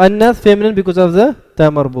 Muannath, feminine, because of the ta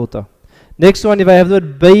marbuta. Next one, if I have the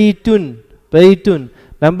word baytun, baytun.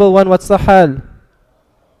 Number 1, what's the hal?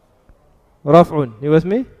 Raf'un. You with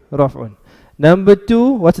me? Raf'un. Number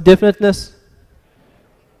 2, what's the definiteness?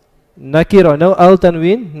 Nakira. No al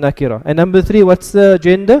tanween, nakira. And number 3, what's the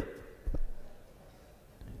gender?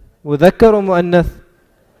 Mudhakkar or muannath?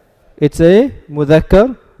 It's a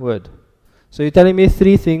mudhakkar word. So you're telling me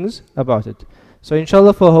 3 things about it. So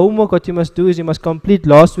inshallah for homework, what you must do is you must complete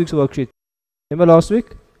last week's worksheet. Remember last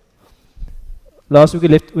week? Last week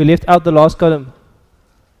we left out the last column.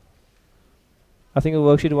 I think it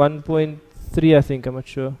was worksheet 1.3, I think, I'm not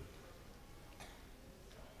sure.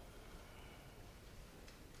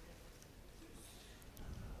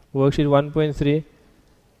 Worksheet 1.3,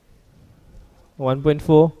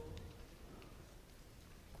 1.4.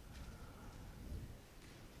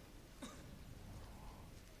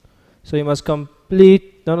 So you must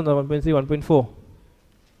complete, no, 1.3, 1.4.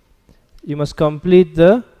 You must complete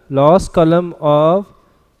the last column of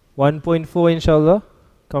 1.4, inshallah.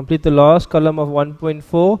 Complete the last column of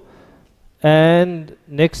 1.4. And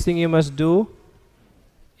next thing you must do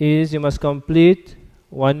is you must complete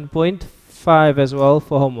 1.5 as well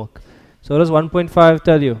for homework. So what does 1.5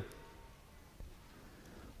 tell you?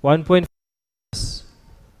 1.5.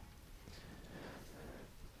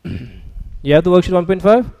 You have the worksheet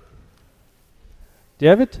 1.5? Do you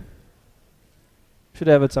have it? Should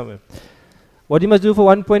have it somewhere. What you must do for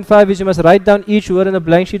 1.5 is you must write down each word on a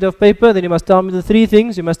blank sheet of paper. Then you must tell me the 3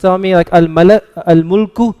 things. You must tell me like al-mala,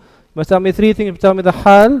 al-mulku. You must tell me 3 things. You must tell me the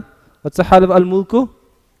hal. What's the hal of al-mulku?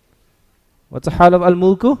 What's the hal of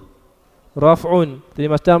al-mulku? Raf'un. Then you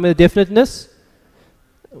must tell me the definiteness.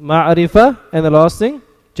 Ma'arifa. And the last thing,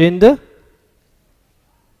 gender.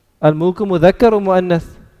 Al-mulku mudhakkar or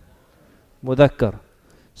muannath? Mudhakkar.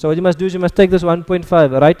 So what you must do is you must take this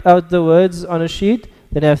 1.5, write out the words on a sheet,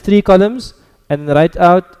 then have 3 columns, and then write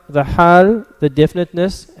out the hal, the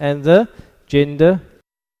definiteness, and the gender.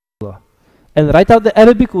 And write out the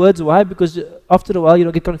Arabic words. Why? Because after a while you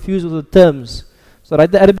don't get confused with the terms. So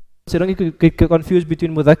write the Arabic words so you don't get confused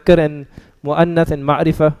between mudhakkar and muannath and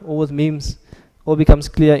ma'rifa, all with memes. All becomes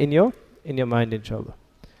clear in your mind, inshallah.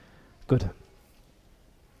 Good.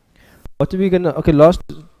 What are we gonna? Okay, last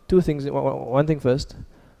two things. One thing first.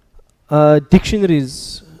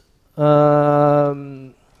 Dictionaries.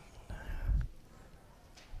 At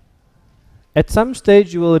some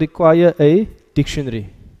stage, you will require a dictionary.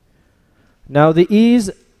 Now, there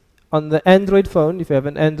is on the Android phone, if you have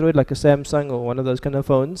an Android like a Samsung or one of those kind of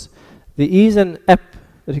phones, there is an app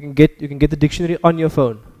that you can get. You can get the dictionary on your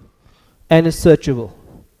phone, and it's searchable.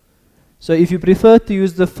 So if you prefer to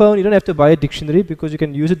use the phone, you don't have to buy a dictionary because you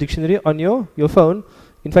can use a dictionary on your phone.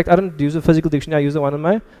 In fact, I don't use a physical dictionary, I use the one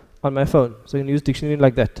on my phone. So you can use dictionary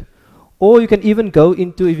like that. Or you can even go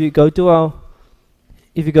into, if you go to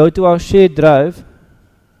our shared drive,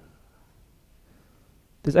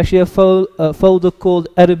 there's actually a folder called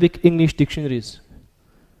Arabic English Dictionaries.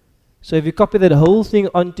 So if you copy that whole thing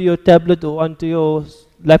onto your tablet or onto your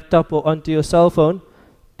laptop or onto your cell phone,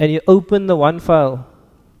 and you open the one file,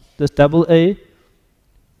 this AA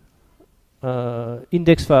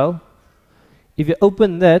index file, if you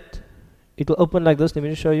open that, it will open like this. Let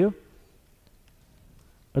me just show you.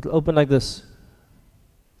 It will open like this.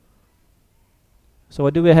 So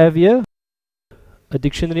what do we have here? A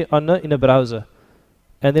dictionary in a browser.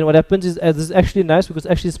 And then what happens is, this is actually nice because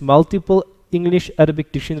actually it's multiple English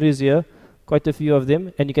Arabic dictionaries here, quite a few of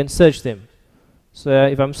them, and you can search them. So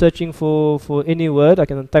if I'm searching for any word, I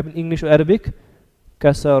can type in English or Arabic,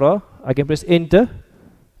 kasara, I can press enter,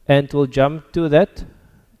 and it will jump to that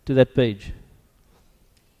page.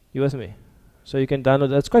 You with me? So you can download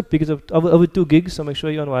that. It's quite big, it's over 2 gigs, so make sure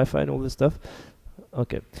you're on Wi-Fi and all this stuff.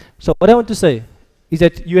 Okay. So what I want to say is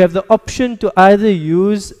that you have the option to either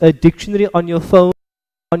use a dictionary on your phone,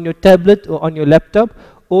 on your tablet, or on your laptop,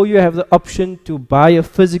 or you have the option to buy a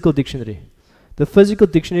physical dictionary. The physical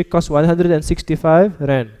dictionary costs 165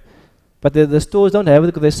 Rand. But the stores don't have it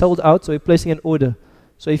because they're sold out, so we're placing an order.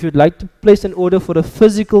 So if you'd like to place an order for a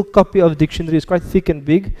physical copy of dictionary, it's quite thick and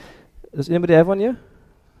big. Does anybody have one here?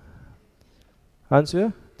 Hands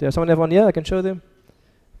here? Does someone have one here? I can show them.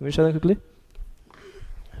 Let me show them quickly.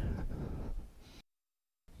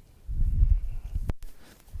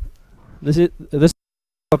 This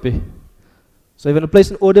copy. So if you want to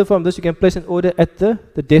place an order from this, you can place an order at the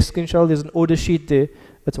desk, inshallah. There's an order sheet there.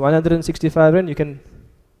 It's 165 Rand. You can,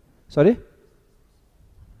 sorry?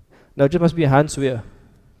 No, it just must be Hansweer.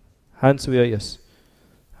 Hansweer, yes.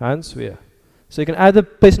 Hansweer. So you can either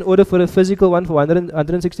place an order for a physical one for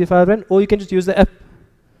 165 Rand, or you can just use the app.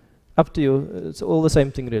 Up to you. It's all the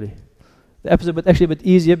same thing, really. The app is actually a bit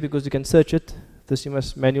easier because you can search it. This you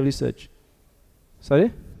must manually search.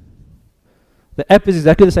 Sorry? The app is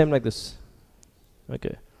exactly the same like this.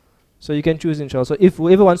 Okay. So you can choose, inshallah. So if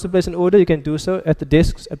whoever wants to place an order, you can do so at the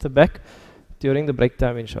desks at the back during the break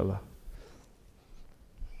time, inshallah.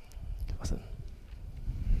 Awesome.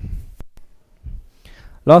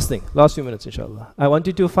 Last thing, last few minutes, inshallah. I want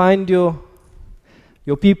you to find your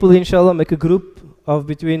people, inshallah. Make a group of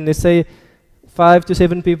between, let's say, 5 to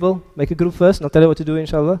 7 people. Make a group first, and I'll tell you what to do,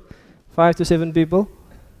 inshallah. 5 to 7 people.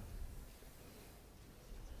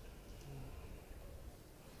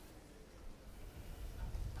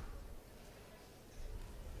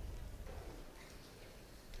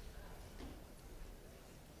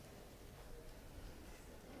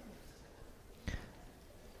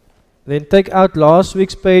 Then take out last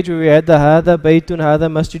week's page where we had the Hada Baytun, Hada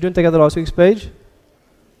Masjidun. Take out the last week's page.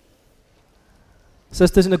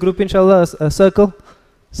 Sisters in a group, inshallah, a circle.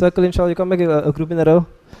 Circle, inshallah. You can't make a group in a row.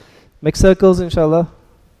 Make circles, inshallah.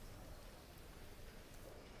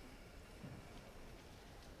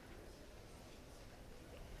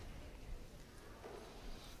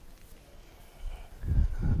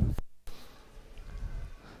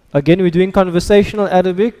 Again, we're doing conversational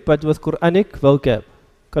Arabic, but with Quranic vocab.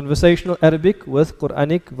 Conversational Arabic with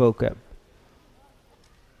Quranic vocab.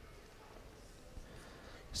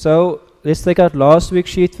 So let's take out last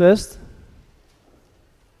week's sheet first.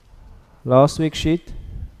 Last week's sheet.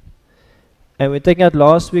 And we're taking out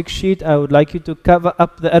last week's sheet. I would like you to cover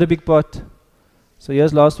up the Arabic part. So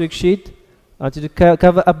here's last week's sheet. I want you to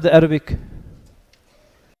cover up the Arabic.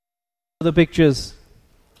 The pictures.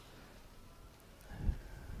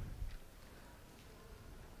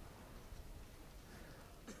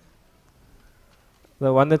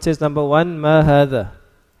 The one that says number 1, Ma Hada.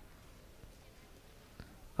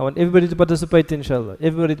 I want everybody to participate, inshallah.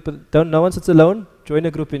 Everybody, no one sits alone. Join a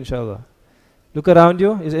group, inshallah. Look around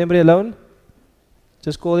you. Is anybody alone?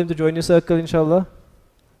 Just call him to join your circle, inshallah.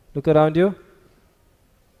 Look around you.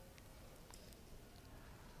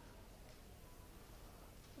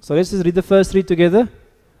 So let's just read the first 3 together.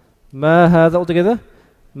 Ma Hada, all together.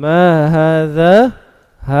 Ma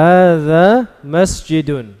Hada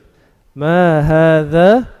Masjidun. ما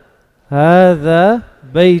هذا هذا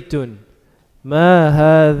بيت. ما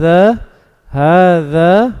هذا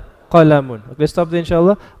هذا قلم. Okay, let's stop there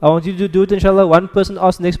inshallah. I want you to do it inshallah. One person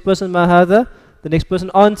asks the next person ما هذا, the next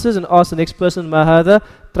person answers and asks the next person ما هذا.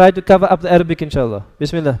 Try to cover up the Arabic inshallah.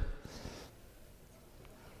 Bismillah.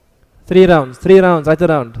 3 rounds, right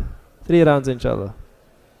around. 3 rounds inshallah.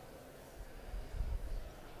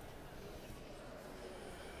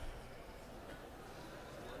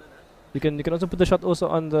 You can also put the shot also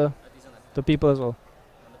on the people as well.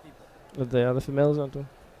 If they are the females on too.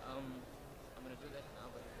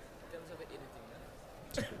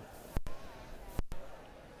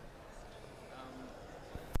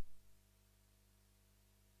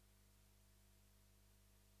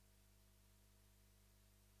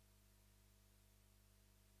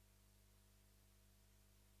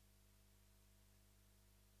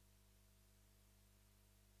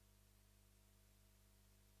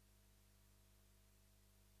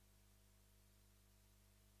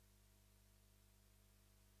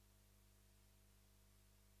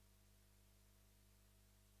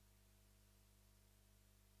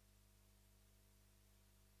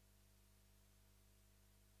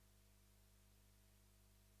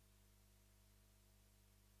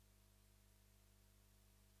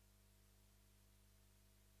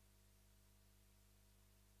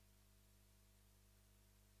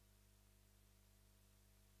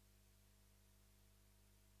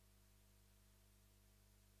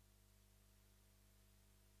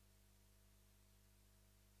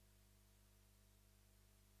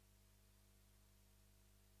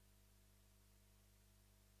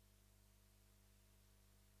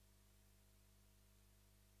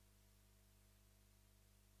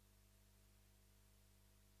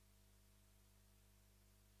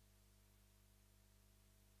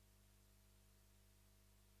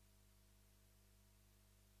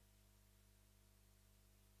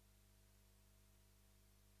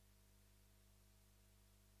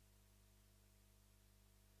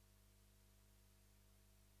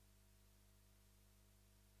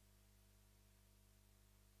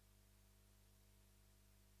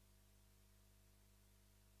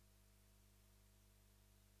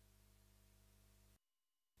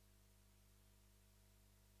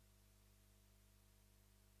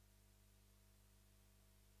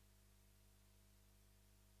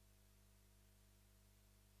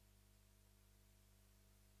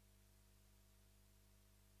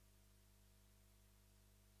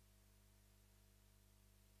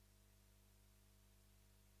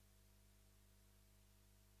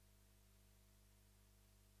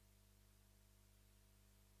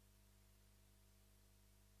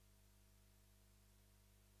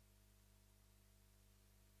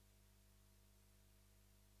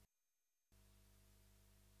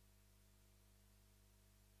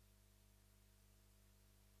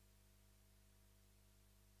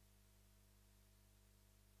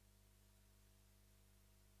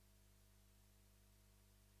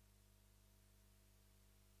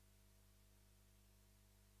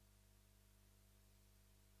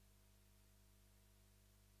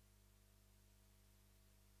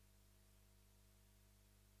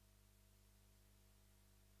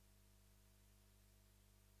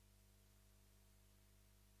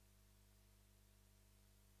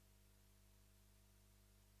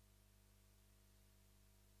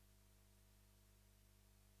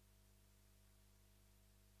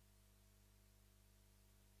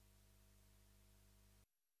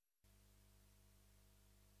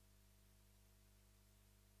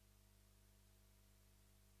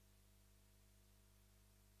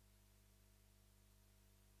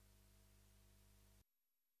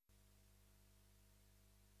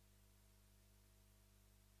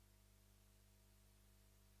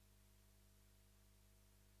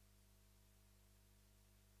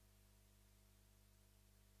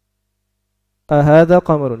 هذا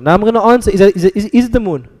قمر. Now I'm going to answer, is it the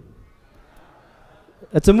moon?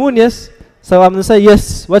 It's a moon, yes? So I'm going to say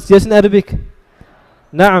yes. What's yes in Arabic?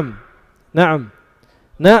 نعم. نعم.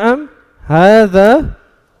 نعم. هذا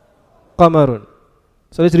قمر.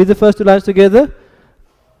 So let's read the first 2 lines together.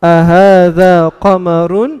 أهذا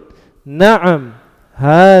قمر. نعم.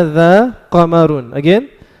 هذا قمر. Again.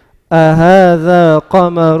 أهذا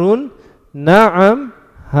قمر. نعم.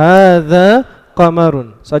 هذا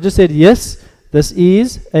قمر. So I just said yes. This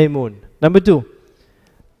is a moon. Number 2.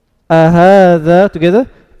 أهذا together.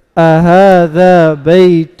 أهذا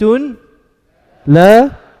بيت.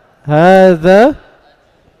 لا هذا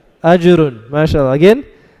أجر. ما شاء الله. Again.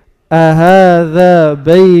 أهذا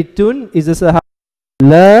بيت is this a house?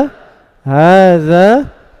 لا هذا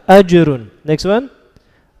أجر. Next one.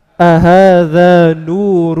 أهذا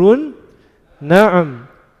نور. نعم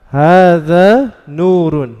هذا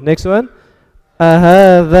نور. Next one.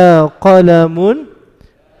 أهذا قلم؟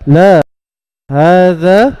 لا.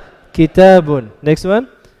 هذا كتاب. Next one.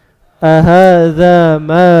 أهذا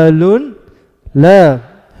مال؟ لا.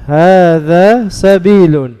 هذا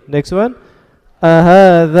سبيل. Next one.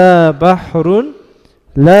 أهذا بحر؟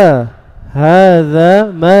 لا.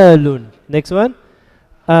 هذا مال. Next one.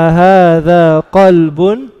 أهذا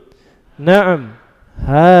قلب؟ نعم.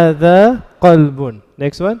 هذا قلب.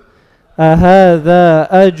 Next one. أهذا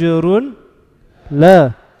أجر؟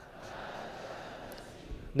 لا.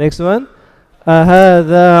 Next one.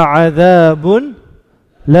 أهذا عذاب؟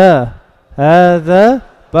 لا. هذا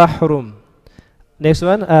بحر. Next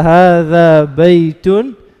one. أهذا بيت؟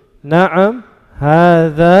 نعم.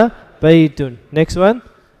 هذا بيت. Next one.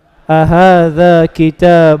 أهذا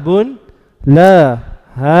كتاب؟ لا.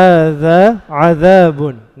 هذا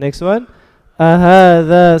عذاب. Next one.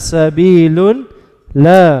 أهذا سبيل؟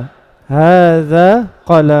 لا. هذا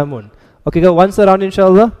قلم. Okay, go once around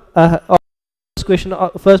inshallah.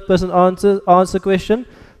 First person answer question.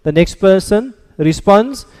 The next person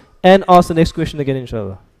responds and asks the next question again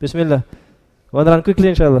inshallah. Bismillah. One round quickly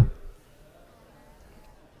inshallah.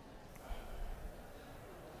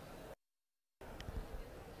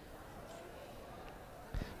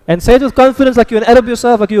 And say it with confidence like you're an Arab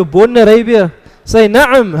yourself, like you were born in Arabia. Say,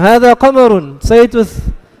 Na'am, hada qamarun. Say it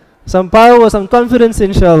with some power, some confidence,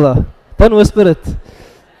 inshallah. Don't whisper it.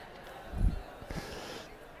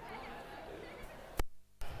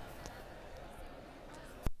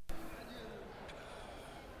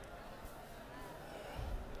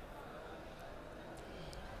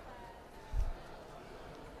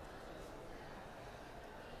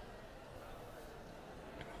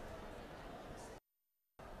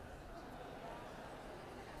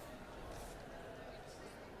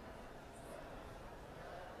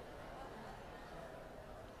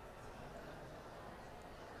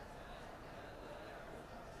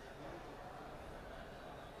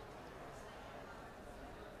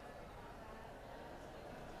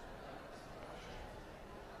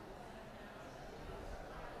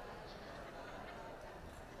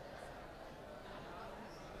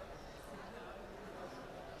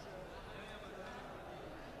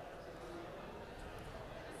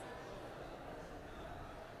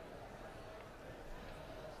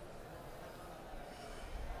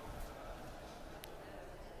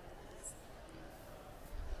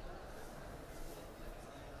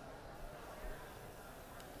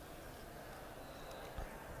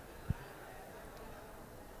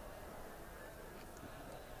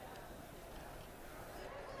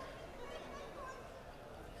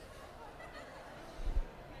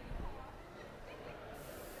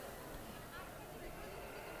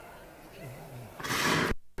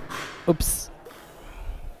 Oops.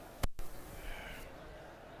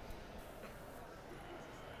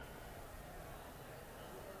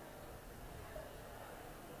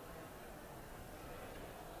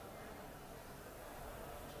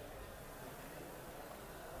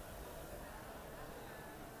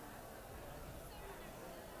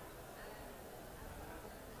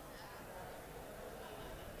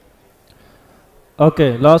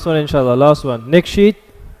 Okay, last one inshallah, last one. Next sheet,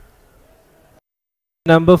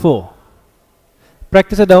 number 4.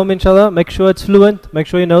 Practice at home inshallah, make sure it's fluent, make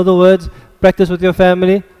sure you know the words, practice with your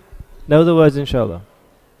family, know the words inshallah.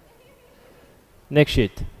 Next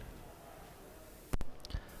sheet.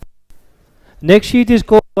 Next sheet is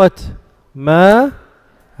called what? Ma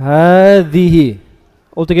hadhihi.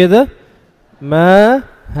 All together? Ma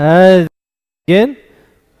hadhihi. Again?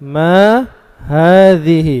 Ma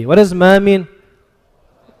hadhihi. What does ma mean?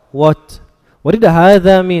 What? What did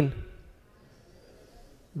hadha mean?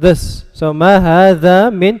 This. So ma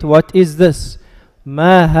hadha meant what is this?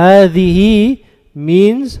 Ma hadhihi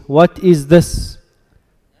means what is this?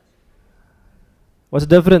 What's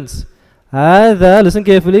the difference? Hadha, listen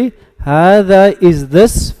carefully. Hadha is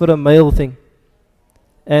this for a male thing,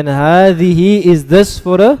 and hadhihi is this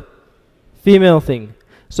for a female thing.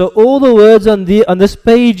 So all the words on this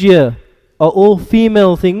page here are all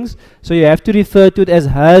female things, so you have to refer to it as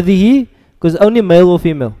hadhihi because only male or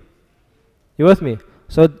female. You with me?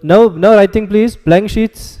 So no writing please, blank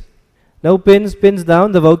sheets, no pens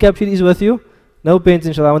down. The vocab sheet is with you, no pens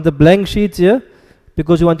inshallah. I want the blank sheets here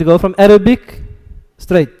because you want to go from Arabic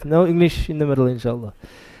straight, no English in the middle inshallah.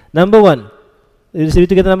 Number 1, let's read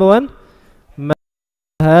together. Number 1, ma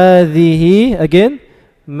hadhihi. Again,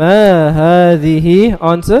 ma hadhihi.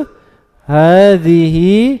 Answer,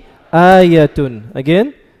 hadhihi ayatun.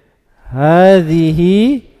 Again,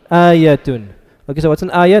 hadhihi ayatun. Okay, so what's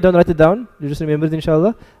an ayah? Don't write it down, you just remember it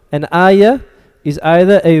inshallah. An ayah is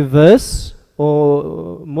either a verse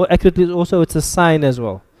or more accurately also it's a sign as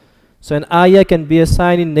well. So an ayah can be a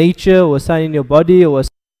sign in nature, or a sign in your body, or it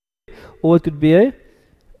could be a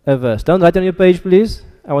verse. Don't write on your page, please.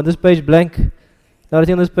 I want this page blank. Not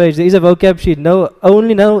writing on this page. There is a vocab sheet.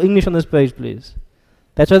 Only no English on this page, please.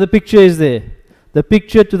 That's why the picture is there. The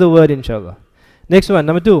picture to the word, inshallah. Next one,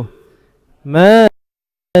 number 2. Ma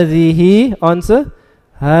hadihi, answer.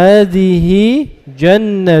 Hadihi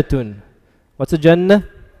jannatun. What's a jannah?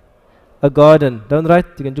 A garden. Don't write.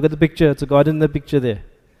 You can look at the picture. It's a garden in the picture there.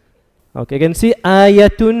 Okay, you can see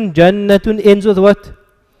ayatun, jannatun ends with what?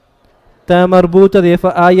 Ta marbuta.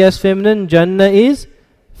 Therefore, ayah is feminine. Jannah is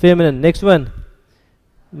feminine. Next one.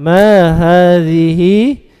 Ma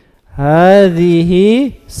hadihi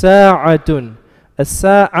sa'atun. A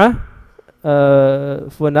sa'a,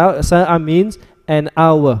 for now, sa'a means an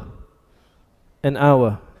hour. An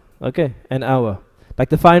hour. Okay, an hour. Like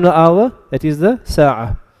the final hour, that is the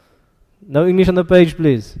sa'a. No English on the page,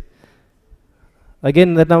 please.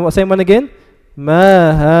 Again, that number, same one again.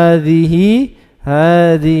 Ma hadihi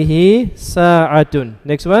sa'atun.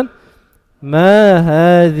 Next one. Ma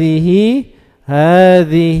hadihi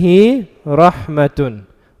rahmatun.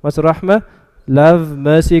 What's rahmah? Love,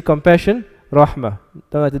 mercy, compassion. Rahmah.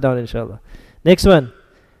 Don't write it down, inshallah. Next one.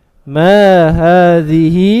 Ma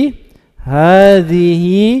hadihi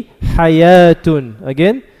hayatun.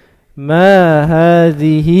 Again. Ma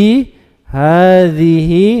hadihi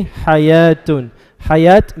hayatun.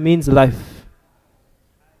 Hayat means life.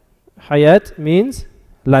 Hayat means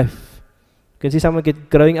life. You can see someone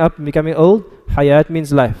growing up and becoming old. Hayat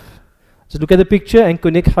means life. So look at the picture and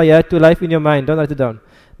connect hayat to life in your mind. Don't write it down.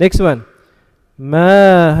 Next one.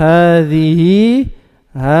 Ma hadihi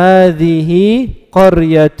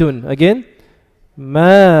qaryatun. Again.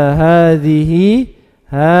 Ma hadihi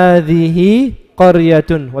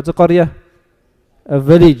qaryatun. What's a qarya? A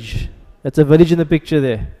village. That's a village in the picture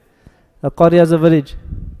there. A qarya is a village.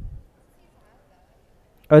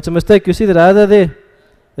 Oh, it's a mistake. You see that hadha there?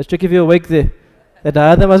 Let's check if you're awake there. That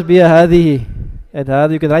hadha must be a hadihi. That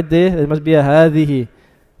hadha, you can write there, it must be a hadihi.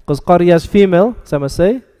 Because qarya is female, so I must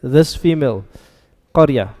say, this female.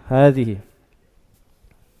 Qarya, hadihi.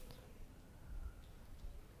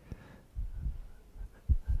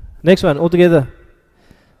 Next one, all together.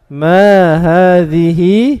 Ma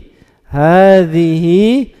hadihi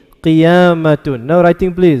qiyamatun. No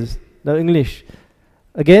writing, please. No English.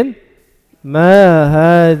 Again. Ma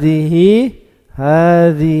hadihi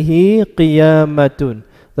qiyamatun.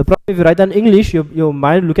 The problem, if you write down English, your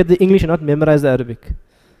mind will look at the English and not memorize the Arabic.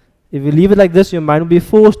 If you leave it like this, your mind will be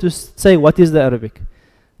forced to say what is the Arabic.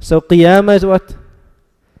 So qiyamah is what?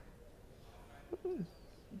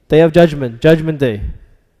 Day of judgment, judgment day.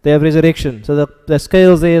 Day of resurrection. So the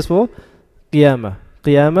scales there is for qiyamah.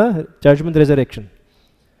 Qiyamah, judgment, resurrection.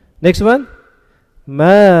 Next one. Ma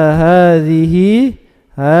hadihi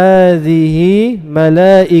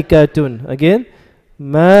malaikatun. Again.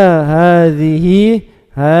 Ma hadihi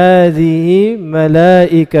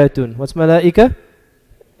malaikatun. What's malaika?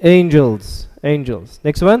 Angels. Angels.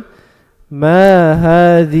 Next one. Ma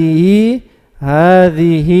hadihi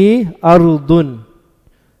ardun.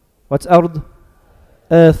 What's ard?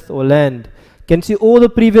 Earth or land. Can see all the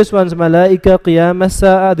previous ones. Malaika, qiyamah,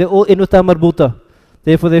 sa'a. They're all inuta marbuta.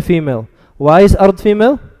 Therefore they're female. Why is ard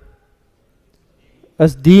female?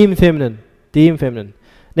 As deemed feminine. Deemed feminine.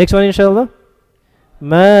 Next one, inshallah.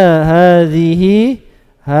 Ma hadihi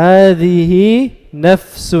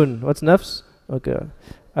nafsun. What's nafs? Okay.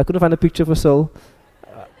 I couldn't find a picture for soul.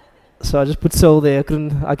 So I just put soul there.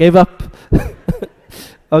 I gave up.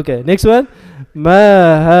 Okay. Next one. Ma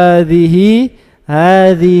hadihi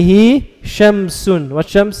shamsun. What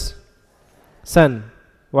shams? Sun.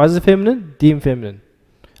 Why is it feminine? Deemed feminine.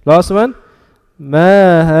 Last one.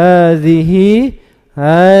 Ma hadihi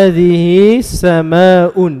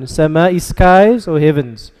sama'un. Sama is skies or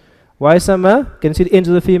heavens. Why sama? Can you see the ends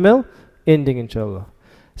of the female? Ending, inshallah.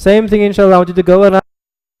 Same thing, inshallah. I want you to go around.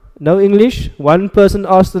 No English. One person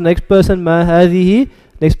asks the next person, ma hadihi.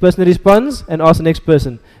 Next person responds and asks the next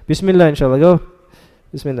person. Bismillah, inshallah. Go.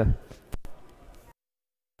 Bismillah.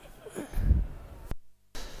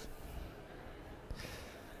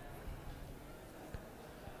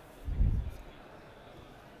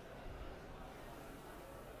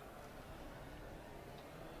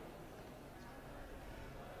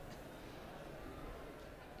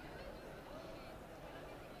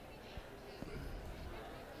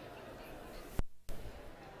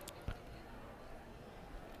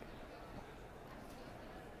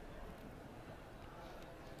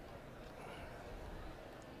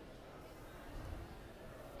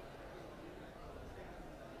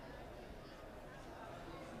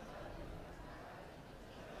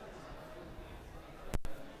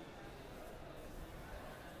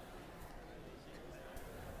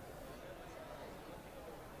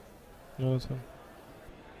 Awesome.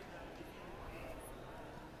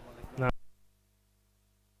 Nah.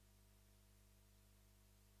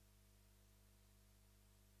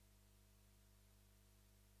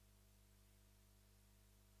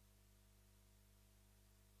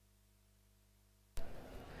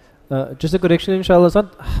 Just a correction, inshallah. It's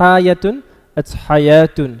not hayatun, it's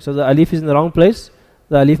hayatun. So the alif is in the wrong place.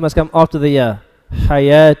 The alif must come after the ya.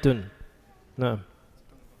 Hayatun. No.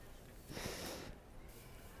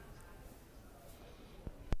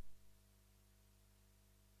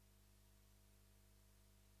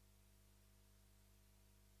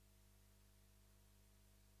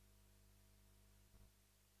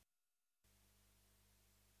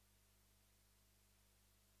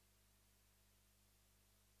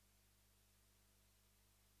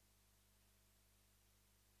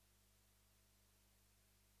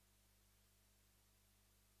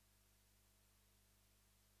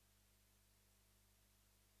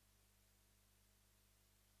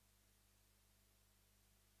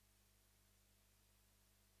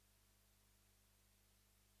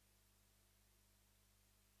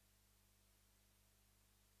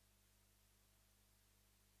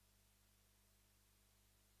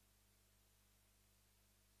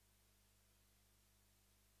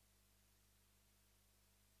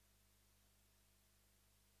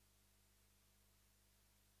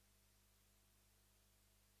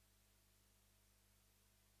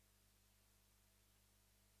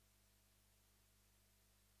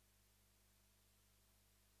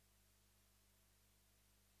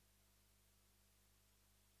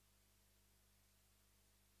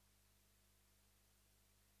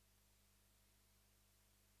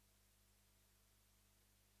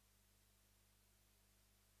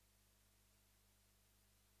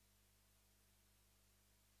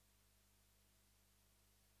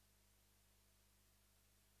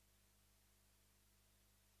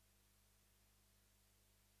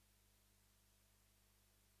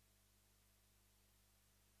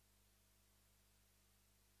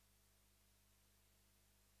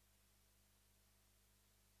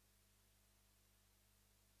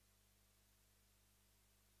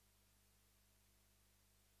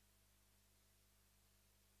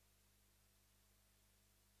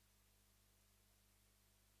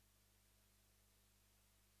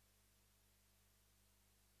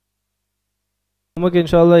 Homework,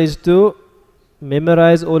 inshallah, is to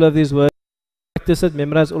memorize all of these words. Practice it,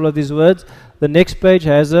 memorize all of these words. The next page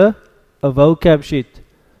has a vocab sheet.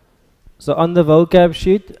 So on the vocab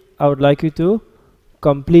sheet, I would like you to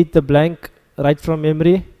complete the blank right from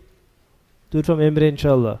memory. Do it from memory,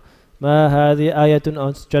 inshallah. Ma hadi ayatun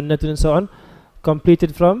jannatun and so on. Complete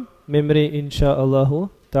it from memory, inshallah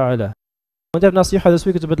ta'ala. I won't have nasiha this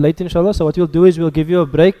week, it's a bit late, inshallah. So what we'll do is we'll give you a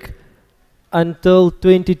break until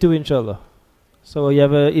 22, inshallah. So you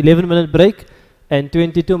have a 11-minute break and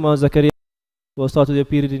 22 Ma Zakaria will start with your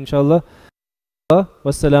period, inshallah.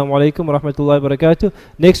 Wassalamu alaikum wa rahmatullahi wa barakatuh.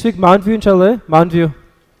 Next week, Mount View, inshallah. Mount View.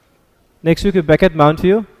 Next week, we're back at Mount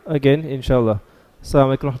View again, inshallah.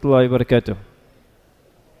 Assalamu alaikum wa rahmatullahi wa barakatuh.